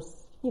 And of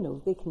course,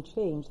 they can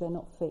change, they're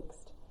not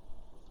fixed.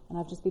 And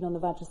I've just been on the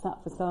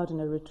Vajrasattva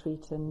Sadhana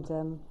retreat,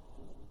 and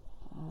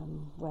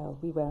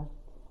we were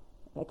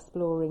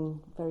exploring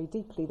very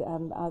deeply that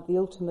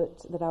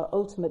our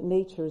ultimate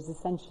nature is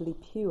essentially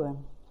pure.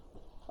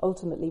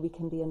 Ultimately, we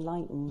can be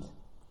enlightened.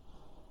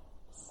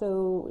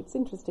 So it's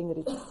interesting that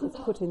it's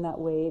put in that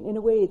way. In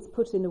a way, it's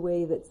put in a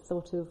way that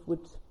sort of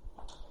would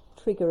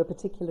trigger a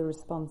particular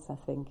response, I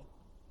think.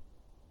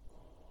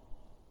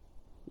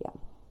 Yeah.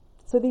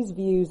 So these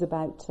views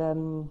about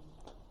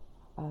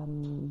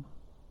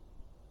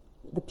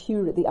the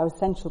purity, our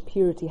essential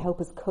purity,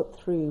 help us cut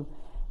through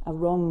a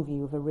wrong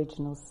view of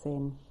original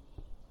sin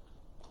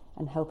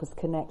and help us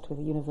connect with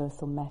the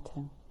universal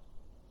metta.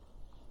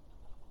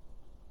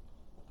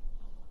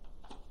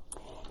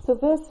 So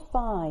verse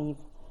 5,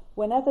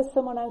 whenever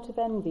someone out of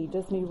envy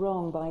does me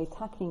wrong by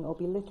attacking or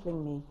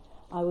belittling me,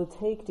 I will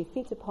take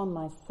defeat upon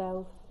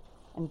myself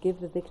and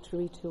give the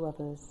victory to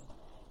others.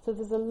 So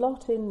there's a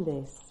lot in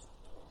this.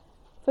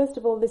 First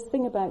of all, this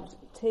thing about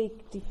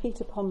take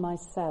defeat upon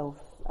myself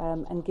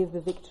and give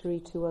the victory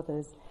to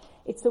others.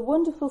 It's a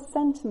wonderful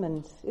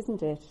sentiment,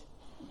 isn't it?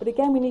 But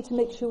again, we need to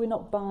make sure we're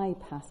not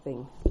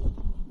bypassing.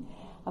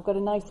 I've got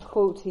a nice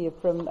quote here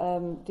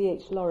from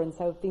D.H. Lawrence.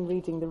 I've been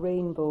reading The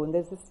Rainbow, and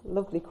there's this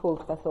lovely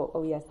quote. I thought,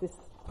 oh yes, this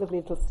lovely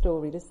little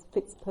story, this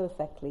fits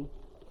perfectly.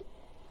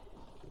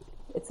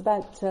 It's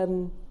about,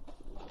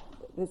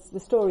 the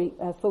story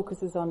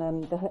focuses on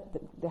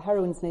the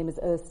heroine's name is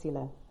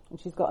Ursula, and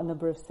she's got a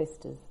number of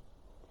sisters.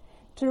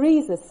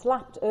 Teresa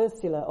slapped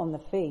Ursula on the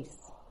face.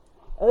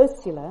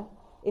 Ursula,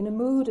 in a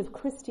mood of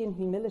Christian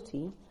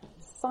humility,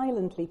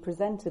 silently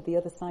presented the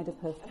other side of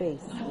her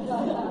face,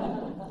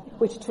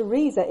 which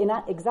Teresa, in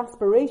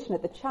exasperation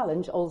at the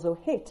challenge, also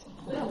hit.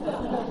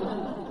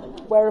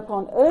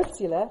 Whereupon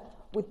Ursula,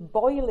 with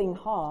boiling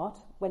heart,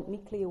 went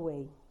meekly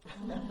away.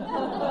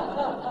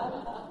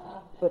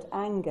 But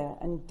anger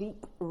and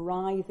deep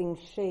writhing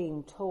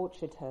shame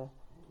tortured her.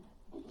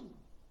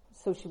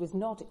 So she was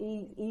not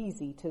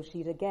easy till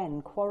she'd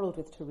again quarrelled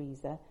with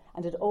Teresa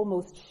and had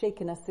almost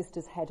shaken her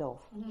sister's head off.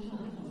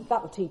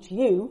 That'll teach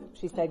you,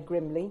 she said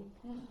grimly,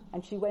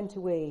 and she went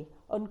away,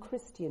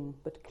 unchristian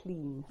but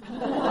clean.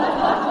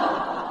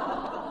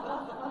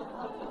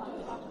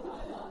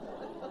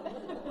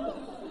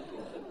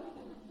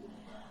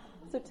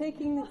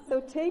 So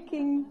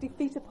taking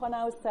defeat upon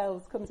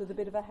ourselves comes with a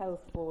bit of a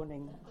health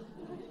warning.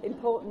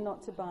 Important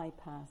not to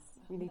bypass.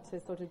 We need to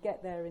sort of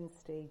get there in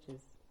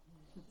stages.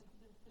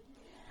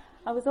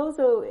 I was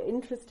also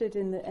interested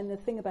in the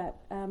thing about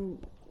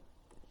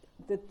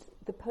that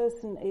the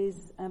person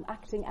is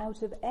acting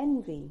out of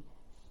envy.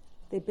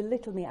 They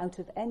belittle me out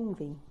of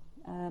envy.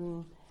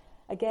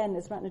 Again,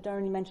 as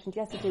Ratnadharani mentioned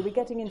yesterday, we're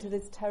getting into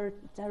this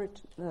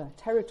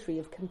territory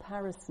of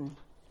comparison,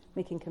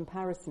 making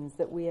comparisons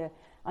that we are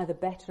either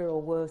better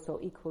or worse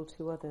or equal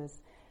to others.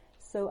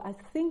 So I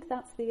think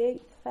that's the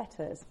 8th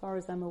fetter, as far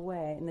as I'm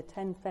aware, in the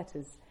 10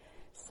 fetters.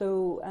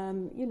 So,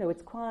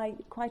 it's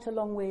quite a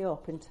long way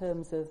up in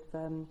terms of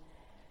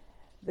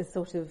the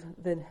sort of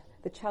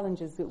the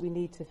challenges that we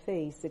need to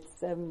face.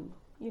 It's,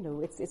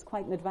 it's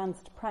quite an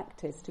advanced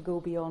practice to go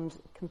beyond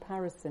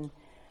comparison.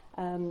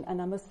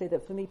 And I must say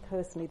that for me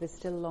personally, there's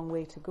still a long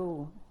way to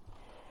go.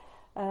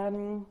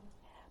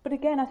 But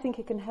again, I think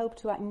it can help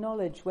to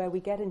acknowledge where we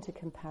get into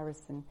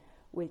comparison,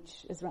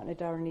 which, as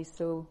Ratnadharani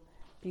so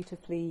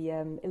beautifully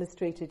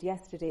illustrated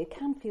yesterday, it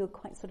can feel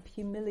quite sort of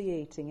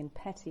humiliating and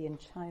petty and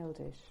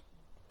childish.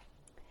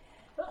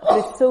 But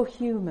it's so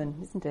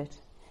human, isn't it?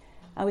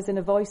 I was in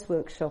a voice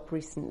workshop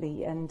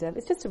recently, and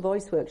it's just a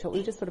voice workshop. We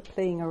were just sort of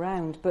playing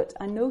around, but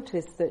I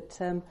noticed that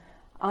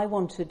I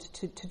wanted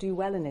to do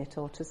well in it,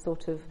 or to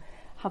sort of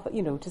have,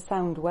 to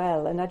sound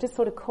well, and I just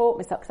sort of caught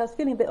myself, because I was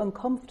feeling a bit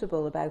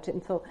uncomfortable about it,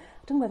 and thought,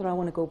 I don't know whether I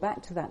want to go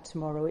back to that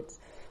tomorrow. It's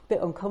a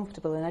bit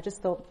uncomfortable, and I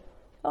just thought,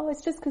 oh,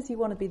 it's just because you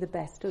want to be the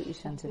best, don't you,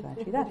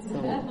 Shantavati? That's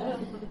all.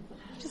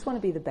 You just want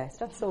to be the best.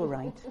 That's all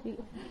right. You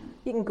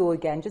can go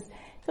again. Just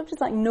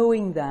like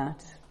knowing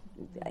that,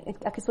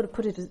 I could sort of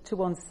put it to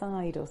one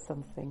side or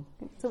something.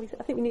 So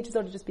I think we need to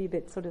sort of just be a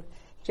bit sort of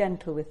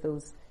gentle with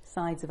those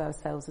sides of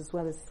ourselves, as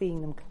well as seeing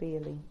them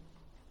clearly.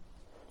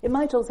 It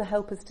might also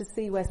help us to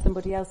see where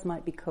somebody else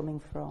might be coming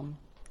from.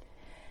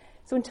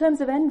 So in terms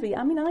of envy,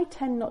 I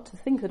tend not to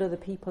think that other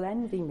people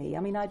envy me.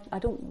 I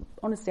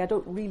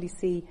don't really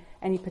see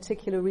any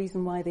particular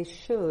reason why they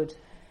should.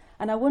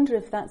 And I wonder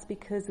if that's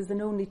because as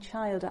an only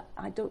child,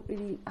 I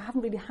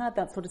haven't really had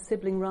that sort of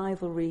sibling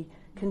rivalry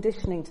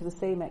conditioning to the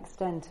same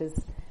extent as,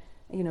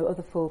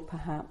 other folk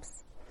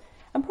perhaps.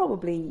 And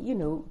probably,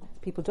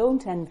 people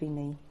don't envy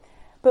me.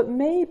 But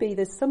maybe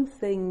there's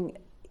something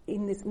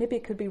in this, maybe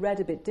it could be read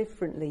a bit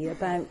differently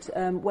about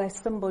where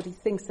somebody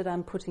thinks that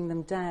I'm putting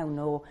them down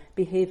or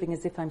behaving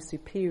as if I'm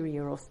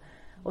superior or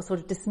sort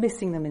of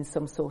dismissing them in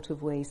some sort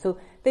of way. So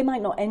they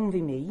might not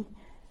envy me,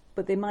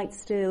 but there might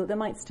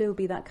still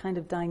be that kind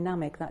of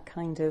dynamic, that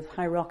kind of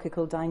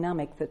hierarchical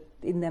dynamic that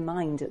in their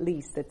mind at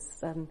least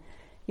that's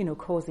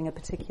causing a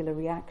particular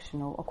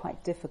reaction or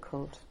quite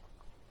difficult.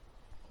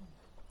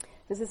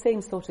 There's the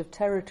same sort of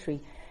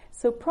territory.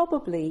 So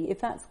probably if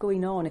that's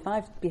going on, if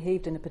I've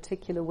behaved in a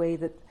particular way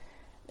that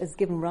has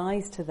given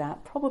rise to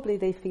that, probably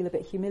they feel a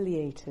bit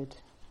humiliated,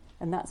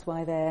 and that's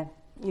why they're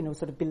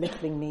sort of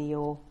belittling me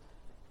or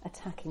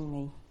attacking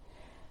me.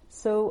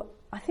 So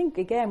I think,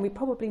 again, we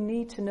probably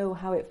need to know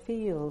how it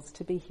feels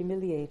to be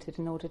humiliated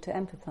in order to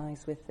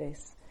empathise with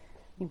this.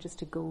 Just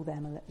to go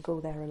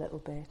there a little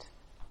bit.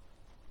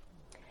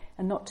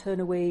 And not turn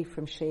away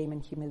from shame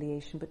and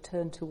humiliation, but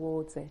turn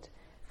towards it.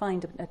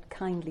 Find a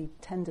kindly,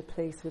 tender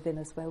place within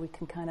us where we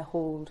can kind of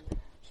hold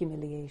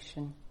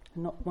humiliation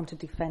and not want to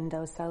defend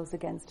ourselves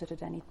against it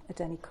at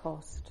any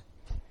cost.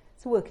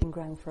 It's a working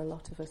ground for a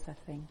lot of us, I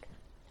think.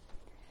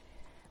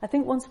 I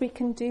think once we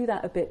can do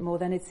that a bit more,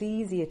 then it's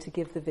easier to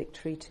give the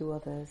victory to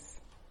others.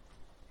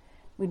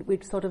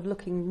 We're sort of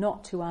looking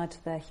not to add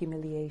to their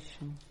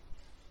humiliation.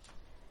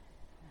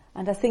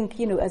 And I think,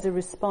 as a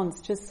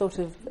response, just sort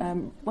of,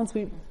 once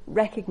we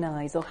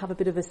recognise or have a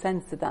bit of a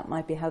sense that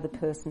might be how the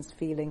person's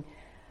feeling,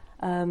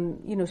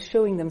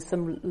 showing them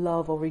some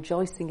love or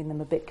rejoicing in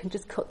them a bit can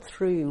just cut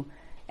through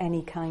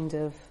any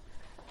of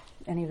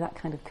that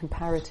kind of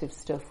comparative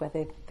stuff where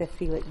they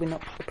feel like we're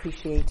not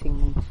appreciating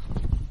them.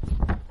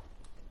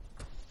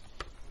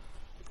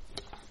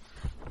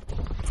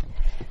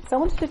 So I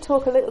wanted to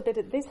talk a little bit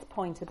at this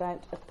point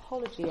about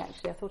apology,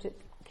 actually. I thought it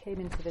came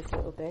into this a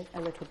little bit.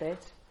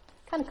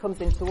 Kind of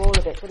comes into all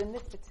of it, but in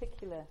this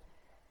particular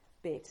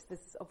bit,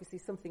 there's obviously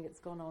something that's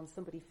gone on.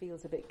 Somebody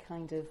feels a bit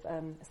kind of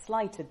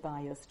slighted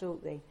by us,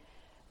 don't they?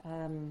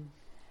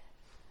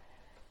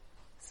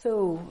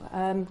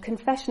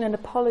 Confession and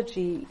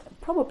apology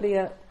probably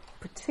are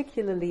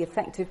particularly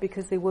effective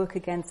because they work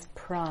against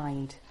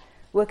pride,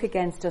 work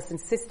against us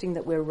insisting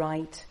that we're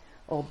right,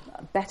 or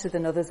better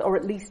than others, or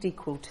at least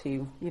equal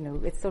to.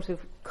 It sort of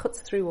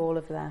cuts through all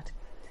of that.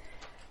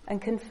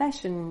 And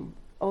confession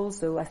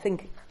also, I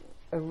think,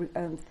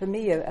 for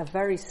me, a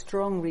very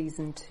strong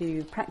reason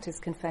to practice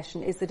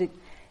confession is that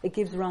it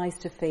gives rise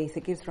to faith,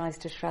 it gives rise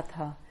to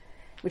Shraddha,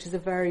 which is a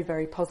very,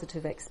 very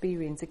positive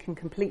experience. It can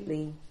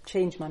completely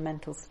change my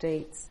mental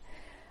states,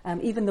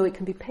 even though it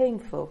can be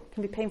painful. It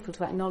can be painful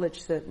to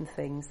acknowledge certain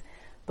things,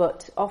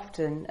 but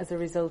often as a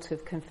result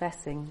of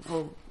confessing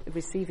or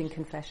receiving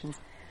confessions,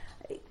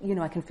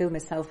 I can feel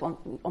myself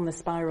on the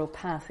spiral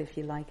path, if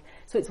you like.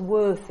 So it's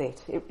worth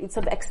it. It's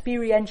sort of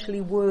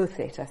experientially worth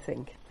it, I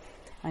think.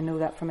 I know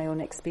that from my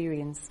own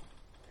experience.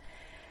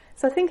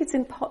 So I think it's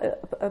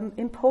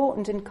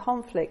important in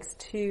conflicts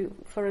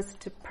for us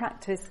to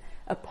practice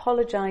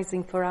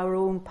apologising for our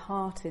own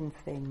part in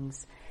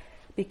things,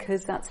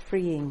 because that's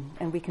freeing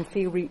and we can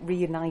feel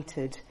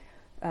reunited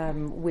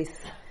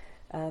with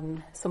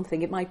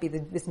something. It might be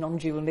this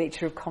non-dual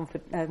nature of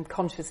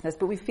consciousness,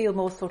 but we feel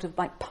more sort of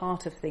like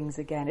part of things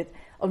again. It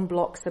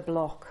unblocks a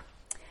block.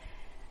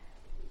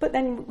 But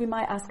then we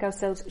might ask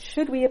ourselves,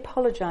 should we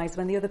apologise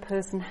when the other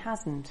person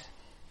hasn't?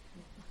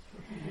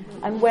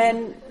 And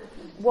when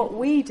what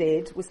we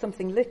did was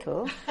something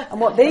little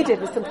and what they did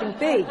was something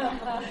big?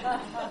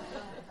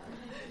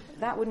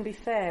 That wouldn't be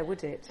fair,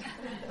 would it?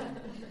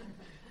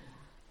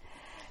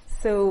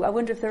 So I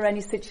wonder if there are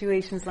any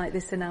situations like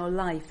this in our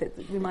life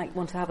that we might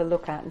want to have a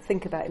look at and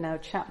think about in our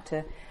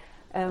chapter,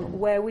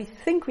 where we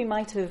think we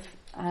might have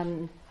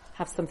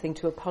something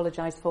to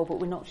apologise for, but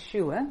we're not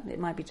sure. It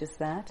might be just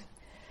that.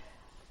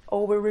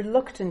 Or we're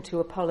reluctant to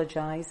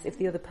apologise if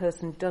the other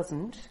person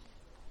doesn't.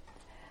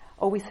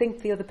 Or we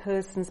think the other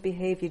person's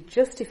behaviour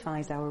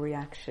justifies our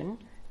reaction,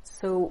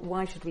 so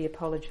why should we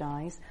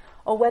apologise?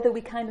 Or whether we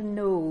kind of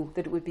know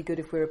that it would be good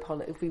if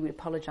we would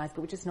apologise,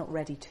 but we're just not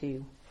ready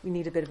to. We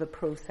need a bit of a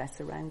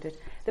process around it.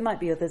 There might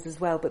be others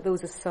as well, but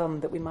those are some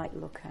that we might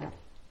look at.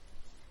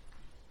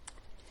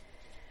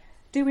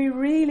 Do we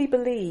really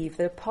believe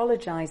that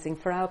apologising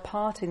for our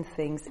part in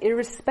things,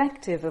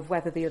 irrespective of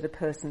whether the other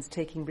person's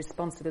taking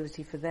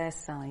responsibility for their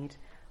side,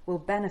 will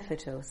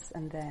benefit us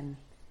and them?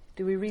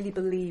 Do we really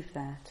believe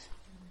that?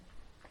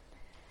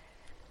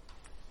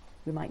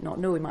 We might not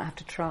know, we might have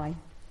to try.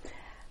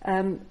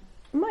 It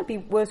might be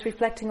worth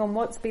reflecting on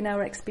what's been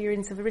our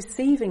experience of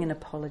receiving an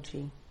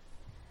apology.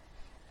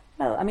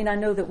 Well, I mean, I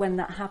know that when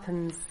that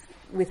happens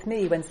with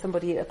me, when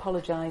somebody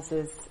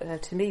apologises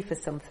to me for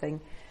something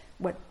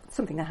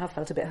I have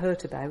felt a bit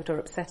hurt about or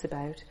upset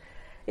about,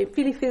 it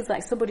really feels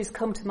like somebody's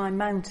come to my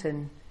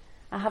mountain.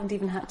 I haven't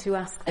even had to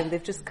ask them,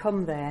 they've just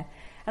come there.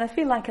 And I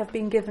feel like I've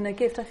been given a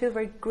gift. I feel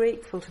very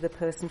grateful to the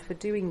person for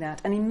doing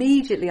that. And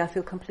immediately I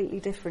feel completely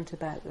different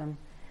about them.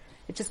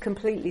 It just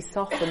completely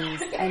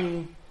softens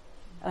any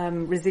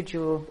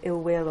residual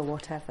ill will or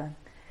whatever.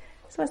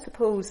 So I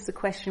suppose the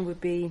question would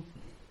be,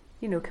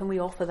 can we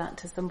offer that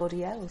to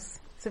somebody else?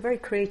 It's a very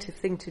creative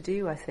thing to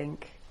do, I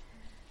think.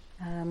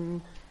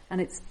 And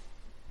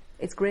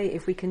it's great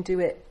if we can do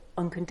it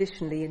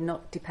unconditionally and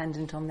not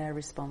dependent on their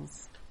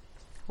response.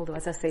 Although,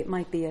 as I say, that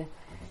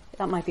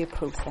might be a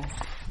process.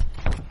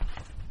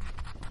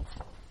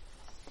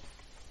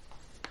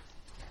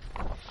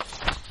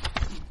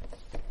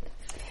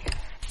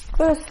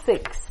 Verse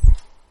 6.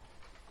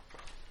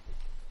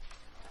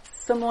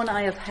 Someone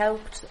I have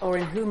helped or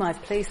in whom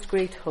I've placed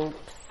great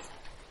hopes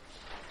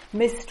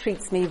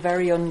mistreats me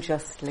very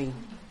unjustly.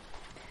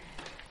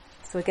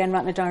 So again,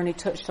 Ratnadharani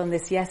touched on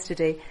this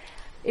yesterday.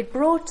 It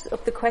brought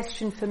up the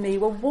question for me,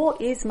 well, what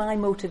is my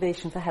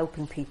motivation for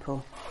helping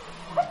people?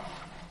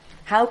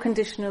 How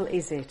conditional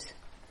is it?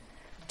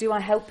 Do I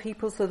help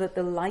people so that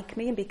they'll like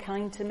me and be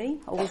kind to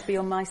me, always be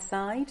on my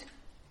side?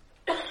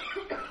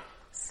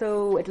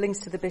 So it links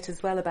to the bit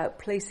as well about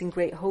placing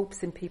great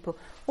hopes in people.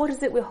 What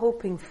is it we're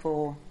hoping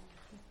for?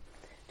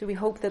 Do we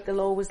hope that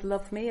they'll always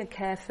love me and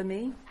care for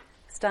me,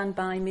 stand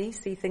by me,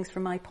 see things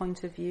from my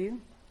point of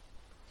view?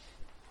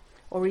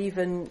 Or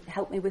even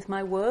help me with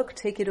my work,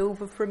 take it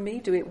over from me,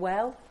 do it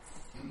well?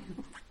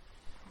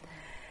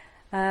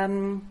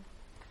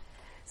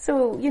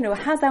 So,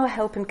 has our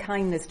help and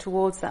kindness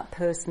towards that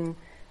person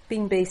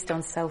been based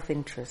on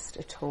self-interest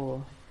at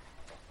all?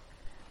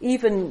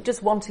 Even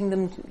just wanting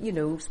them,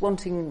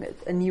 wanting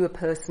a newer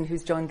person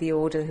who's joined the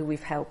order who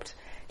we've helped,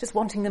 just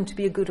wanting them to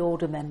be a good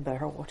order member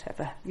or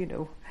whatever,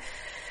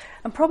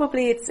 And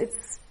probably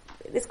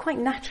it's quite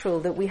natural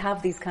that we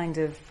have these kind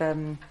of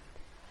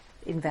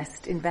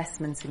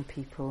investments in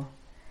people.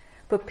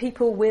 But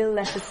people will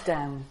let us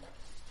down.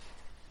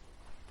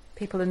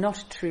 People are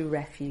not a true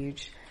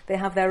refuge. They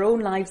have their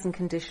own lives and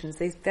conditions.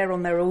 They're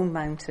on their own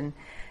mountain.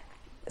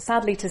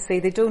 Sadly to say,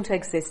 they don't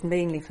exist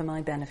mainly for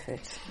my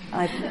benefit.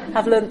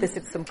 I've learned this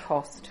at some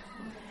cost.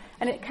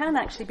 And it can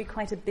actually be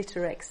quite a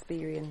bitter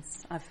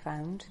experience, I've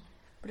found.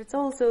 But it's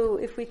also,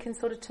 if we can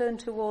sort of turn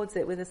towards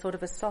it with a sort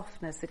of a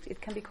softness, it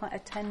can be quite a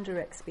tender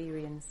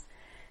experience.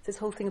 It's this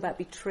whole thing about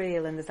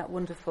betrayal, and there's that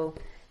wonderful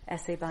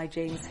essay by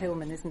James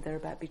Hillman, isn't there,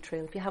 about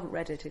betrayal? If you haven't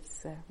read it,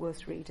 it's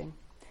worth reading.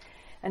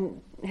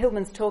 And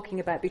Hillman's talking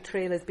about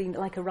betrayal as being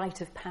like a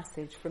rite of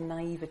passage from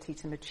naivety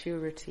to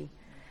maturity.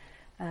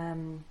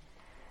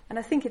 And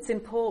I think it's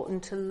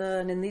important to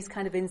learn in these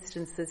kind of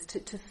instances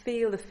to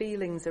feel the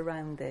feelings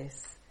around this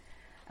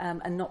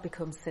and not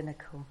become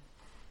cynical.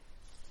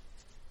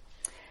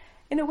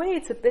 In a way,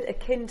 it's a bit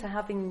akin to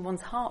having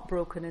one's heart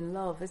broken in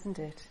love, isn't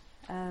it?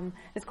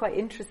 It's quite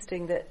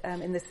interesting that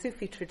in the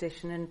Sufi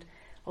tradition and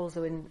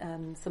also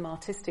in some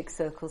artistic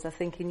circles, I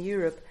think in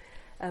Europe,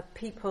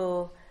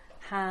 people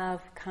have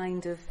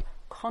kind of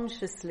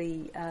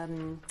consciously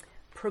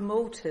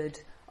promoted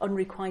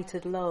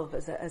unrequited love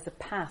as a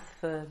path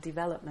for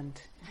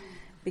development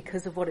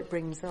because of what it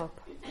brings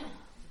up.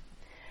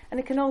 And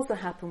it can also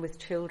happen with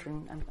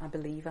children, I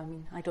believe. I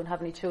mean, I don't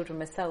have any children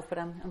myself, but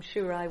I'm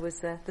sure I was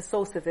the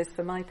source of this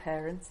for my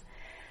parents.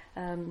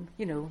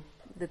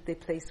 That they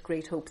placed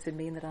great hopes in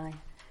me and that I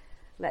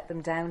let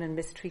them down and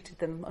mistreated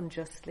them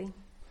unjustly.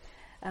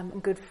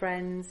 And good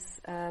friends,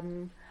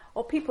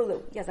 or people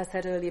that, as I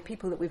said earlier,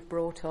 people that we've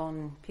brought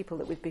on, people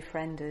that we've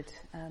befriended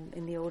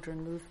in the order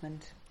and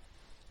movement.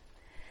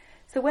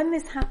 So when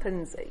this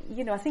happens,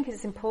 I think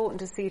it's important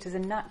to see it as a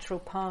natural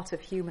part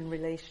of human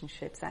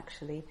relationships,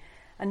 actually,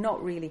 and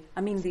not really,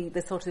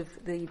 the sort of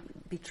the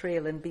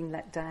betrayal and being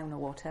let down or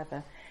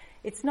whatever.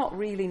 It's not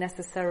really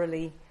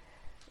necessarily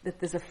that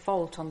there's a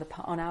fault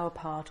on our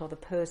part or the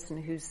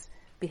person who's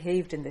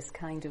behaved in this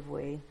kind of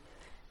way,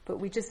 but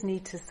we just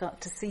need to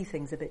start to see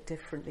things a bit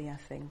differently, I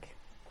think.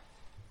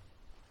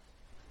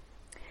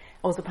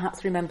 Also,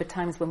 perhaps remember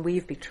times when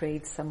we've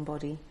betrayed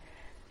somebody,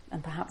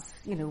 and perhaps,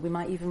 we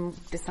might even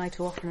decide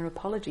to offer an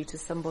apology to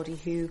somebody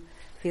who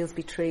feels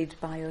betrayed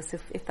by us,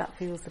 if that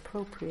feels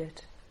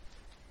appropriate.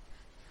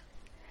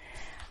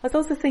 I was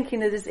also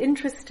thinking that it's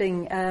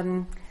interesting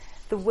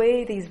the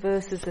way these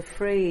verses are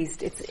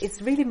phrased.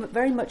 It's really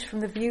very much from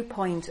the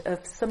viewpoint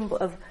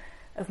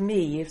of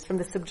me. It's from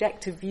the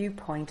subjective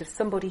viewpoint of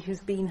somebody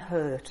who's been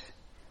hurt.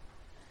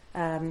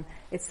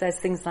 It says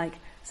things like,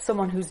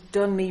 someone who's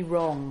done me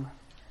wrong,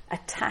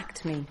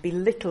 attacked me,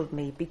 belittled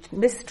me,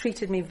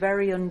 mistreated me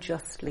very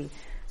unjustly.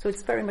 So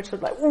it's very much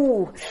like,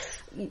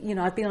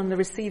 I've been on the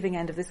receiving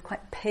end of this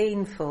quite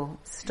painful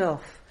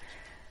stuff.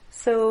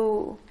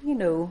 So,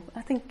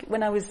 I think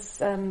when I was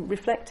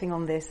reflecting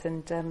on this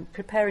and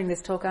preparing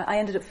this talk, I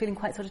ended up feeling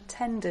quite sort of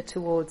tender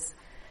towards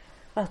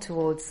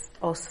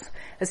us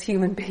as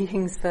human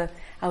beings for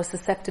our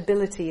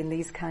susceptibility in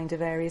these kind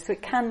of areas. So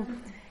it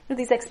can,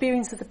 these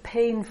experiences are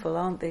painful,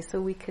 aren't they?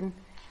 So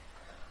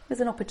there's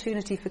an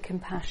opportunity for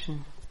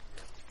compassion.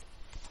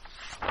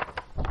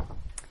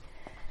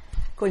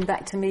 Going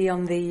back to me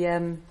on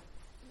the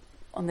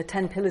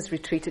 10 Pillars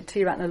retreat at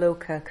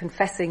Tiratnaloka,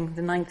 confessing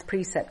the 9th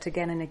precept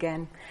again and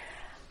again,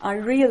 I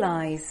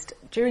realised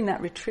during that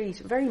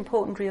retreat, a very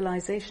important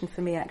realisation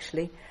for me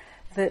actually,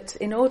 that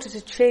in order to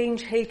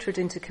change hatred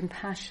into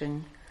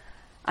compassion,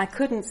 I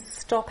couldn't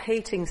stop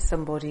hating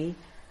somebody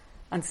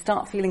and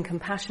start feeling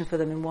compassion for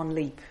them in one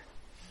leap.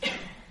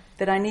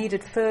 that I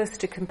needed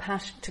first to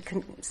contact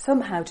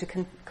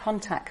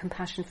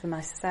compassion for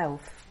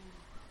myself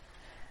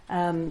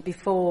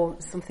before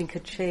something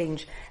could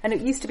change. And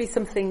it used to be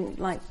something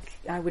like,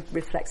 I would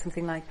reflect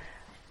something like,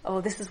 oh,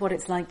 this is what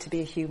it's like to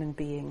be a human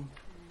being.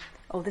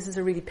 Oh, this is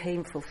a really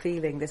painful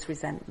feeling, this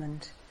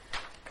resentment.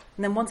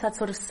 And then once I'd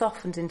sort of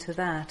softened into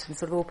that and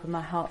sort of opened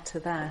my heart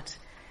to that,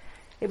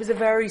 it was a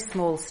very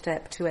small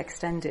step to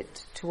extend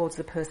it towards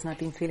the person I'd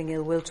been feeling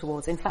ill will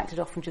towards. In fact, it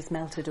often just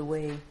melted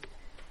away.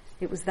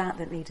 It was that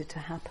needed to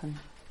happen.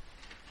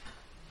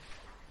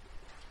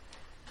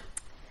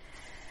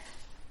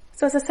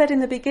 So as I said in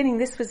the beginning,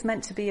 this was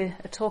meant to be a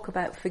talk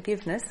about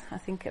forgiveness, I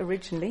think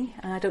originally.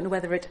 I don't know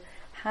whether it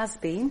has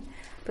been,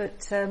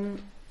 but a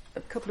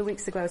couple of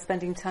weeks ago I was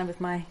spending time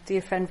with my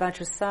dear friend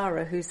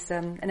Vajrasara, who's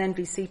an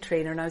NVC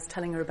trainer, and I was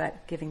telling her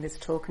about giving this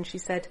talk, and she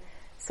said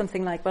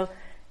something like, well,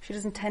 she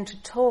doesn't tend to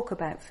talk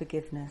about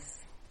forgiveness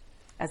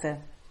as a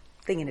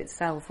thing in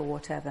itself or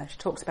whatever. She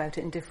talks about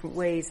it in different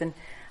ways, and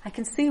I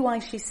can see why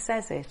she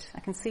says it. I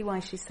can see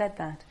why she said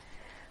that.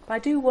 But I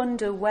do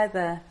wonder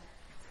whether,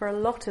 for a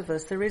lot of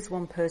us, there is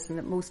one person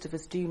that most of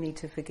us do need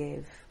to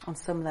forgive on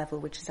some level,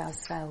 which is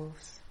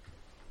ourselves.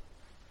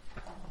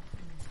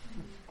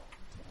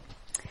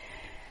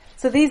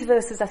 So these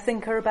verses, I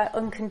think, are about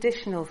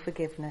unconditional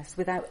forgiveness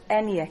without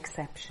any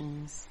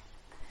exceptions.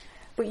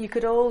 But you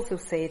could also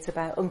say it's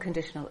about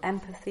unconditional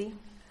empathy,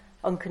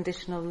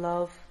 unconditional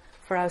love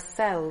for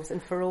ourselves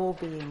and for all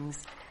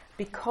beings,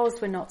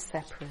 because we're not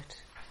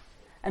separate.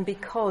 And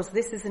because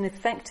this is an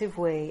effective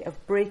way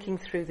of breaking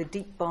through the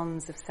deep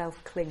bonds of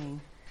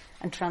self-clinging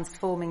and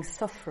transforming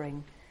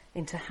suffering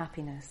into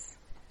happiness,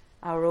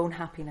 our own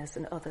happiness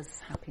and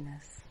others'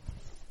 happiness.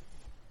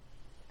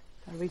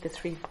 I'll read the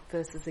 3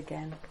 verses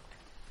again.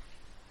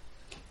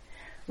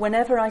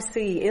 Whenever I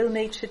see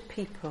ill-natured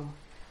people,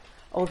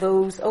 or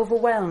those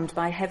overwhelmed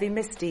by heavy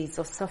misdeeds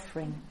or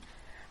suffering,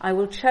 I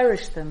will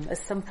cherish them as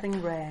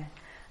something rare,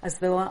 as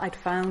though I'd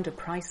found a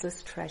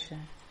priceless treasure.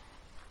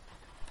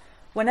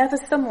 Whenever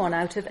someone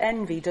out of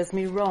envy does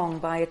me wrong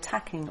by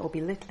attacking or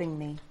belittling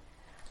me,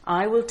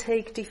 I will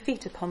take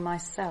defeat upon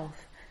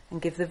myself and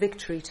give the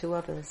victory to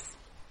others.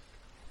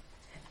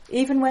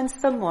 Even when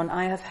someone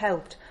I have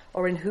helped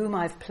or in whom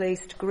I've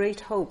placed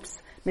great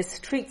hopes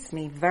mistreats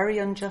me very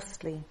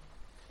unjustly,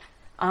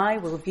 I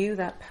will view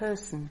that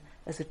person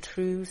as a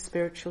true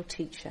spiritual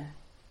teacher.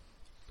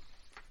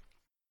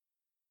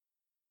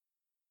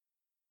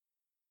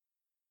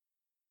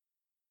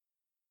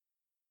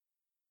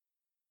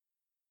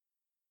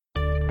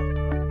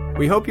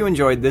 We hope you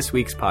enjoyed this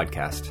week's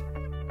podcast.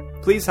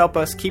 Please help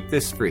us keep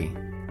this free.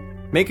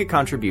 Make a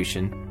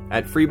contribution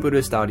at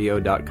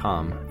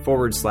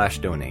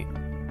freebuddhistaudio.com/donate.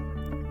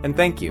 And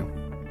thank you.